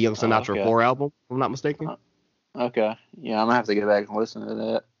 I think the Young Sinatra okay. 4 album, if I'm not mistaken. Okay. Yeah, I'm gonna have to get back and listen to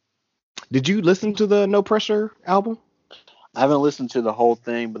that. Did you listen to the No Pressure album? I haven't listened to the whole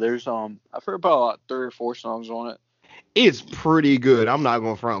thing, but there's I've heard about like 3 or 4 songs on it. It's pretty good. I'm not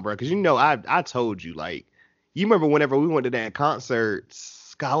going to front, bro, because I told you, like, you remember whenever we went to that concert,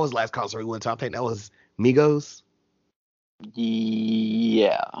 God, what was the last concert we went to? I think that was Migos.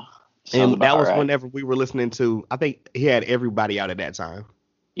 Yeah. And that was right. Whenever we were listening to, I think he had Everybody Out at that time.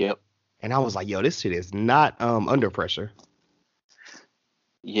 Yep. And I was like, yo, this shit is not Under Pressure.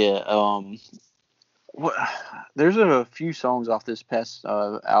 Yeah. There's a few songs off this past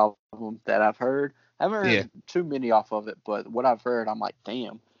album that I've heard. I haven't heard too many off of it, but what I've heard, I'm like,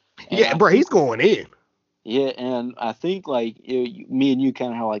 damn. And yeah, bro, he's going in. Yeah, and I think like me and you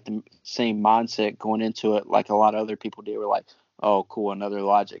kind of have like the same mindset going into it, like a lot of other people did. Were like, oh, cool, another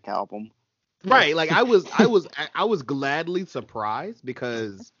Logic album. Right, like I was gladly surprised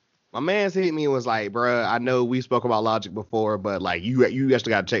because my man's hit me and was like, bro, I know we spoke about Logic before, but like you actually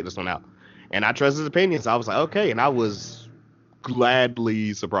got to check this one out. And I trust his opinion, so I was like, okay, and I was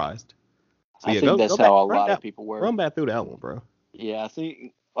gladly surprised. So, I think that's how a lot of people were. Run back through that one, bro. Yeah, I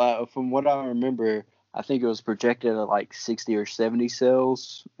think from what I remember, I think it was projected at like 60 or 70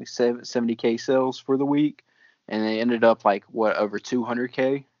 sales, 70K sales for the week, and they ended up like over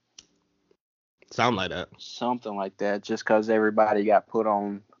 200K. Sound like that. Something like that, just because everybody got put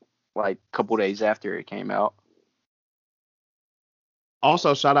on like a couple days after it came out.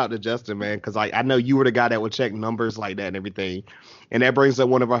 Also, shout out to Justin, man, because I know you were the guy that would check numbers like that and everything. And that brings up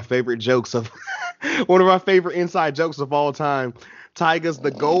one of our favorite jokes of one of our favorite inside jokes of all time. Tyga's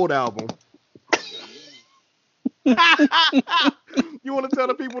The Gold album. You want to tell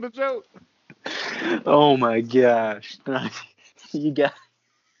the people the joke? Oh my gosh. You got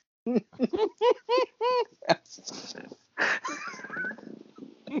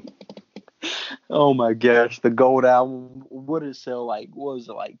Oh my gosh, the Gold album, what did it sell like? What was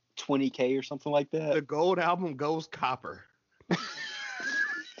it, like 20K or something like that? The Gold album goes copper.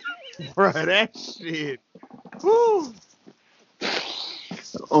 Bro, that shit. Woo.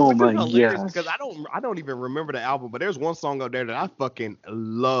 Oh my god! Because I don't even remember the album, but there's one song up there that I fucking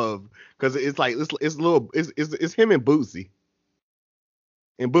love because it's like it's him and Bootsy,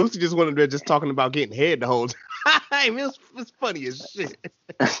 and Bootsy just went up there just talking about getting head the whole time. It's funny as shit.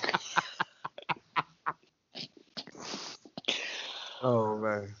 Oh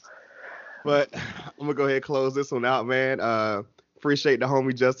man, but I'm gonna go ahead and close this one out, man. Appreciate the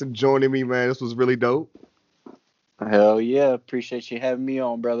homie Justin joining me, man. This was really dope. Hell yeah, appreciate you having me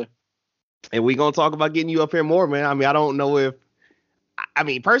on, brother. And we gonna talk about getting you up here more, man. I mean, I don't know if, I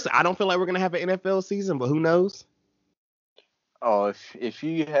mean, personally, I don't feel like we're gonna have an NFL season, but who knows? Oh, if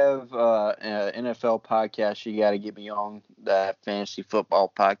you have an NFL podcast, you got to get me on that fantasy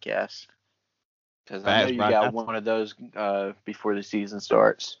football podcast. Because I know you got one of those before the season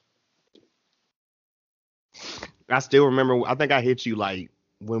starts. I still remember, I think I hit you like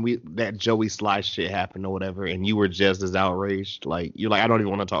when that Joey Sly shit happened or whatever, and you were just as outraged. Like, you're like, I don't even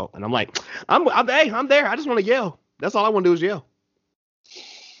want to talk. And I'm like, I'm there. I just want to yell. That's all I want to do is yell.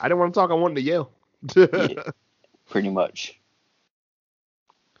 I didn't want to talk. I wanted to yell. Yeah, pretty much.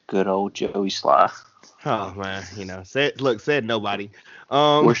 Good old Joey Sly. Oh man, said nobody.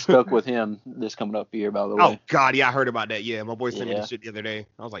 We're stuck with him this coming up year, by the way. Oh God, yeah, I heard about that. Yeah, my boy sent me the shit the other day.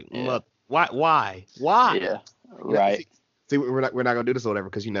 I was like, why? Yeah, right. See, we're not gonna do this or whatever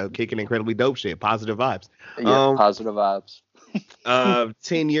because kicking incredibly dope shit, positive vibes. Yeah, positive vibes.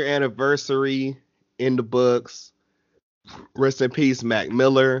 10-year anniversary in the books. Rest in peace, Mac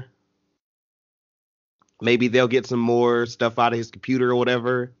Miller. Maybe they'll get some more stuff out of his computer or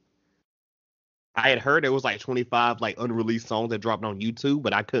whatever. I had heard there was like 25 unreleased songs that dropped on YouTube,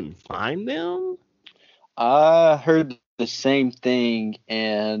 but I couldn't find them. I heard the same thing,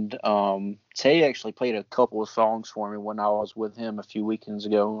 and Tay actually played a couple of songs for me when I was with him a few weekends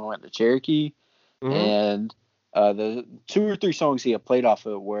ago when we went to Cherokee, and the 2 or 3 songs he had played off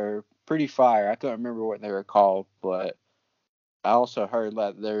of were pretty fire. I couldn't remember what they were called, but I also heard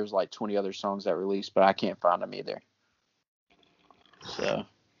that there's like 20 other songs that released, but I can't find them either. So.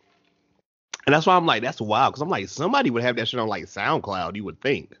 And that's why I'm like, that's wild, because I'm like, somebody would have that shit on like SoundCloud, you would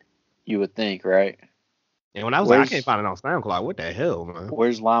think. You would think, right? And when I was like, I can't find it on SoundCloud, what the hell, man?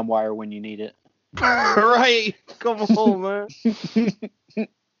 Where's LimeWire when you need it? Right? Come on, man.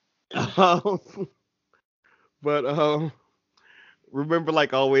 But remember,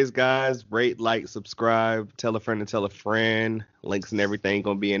 like always, guys, rate, like, subscribe, tell a friend to tell a friend. Links and everything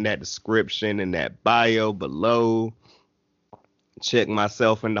gonna be in that description and that bio below. Check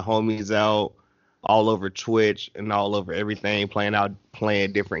myself and the homies out all over Twitch and all over everything,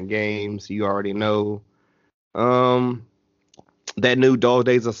 playing different games. You already know. That new Dog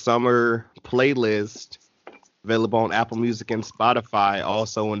Days of Summer playlist available on Apple Music and Spotify,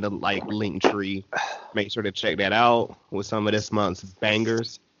 also in the like link tree. Make sure to check that out with some of this month's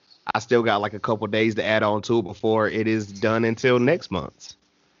bangers. I still got like a couple days to add on to it before it is done until next month.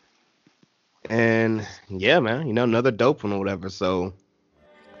 And yeah, man, you know, another dope one or whatever. So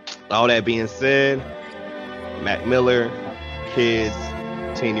all that being said, Mac Miller, kids,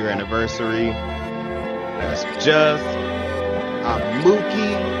 10-year anniversary. That's just, I'm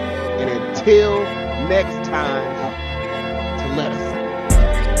Mookie, and until next time, to let us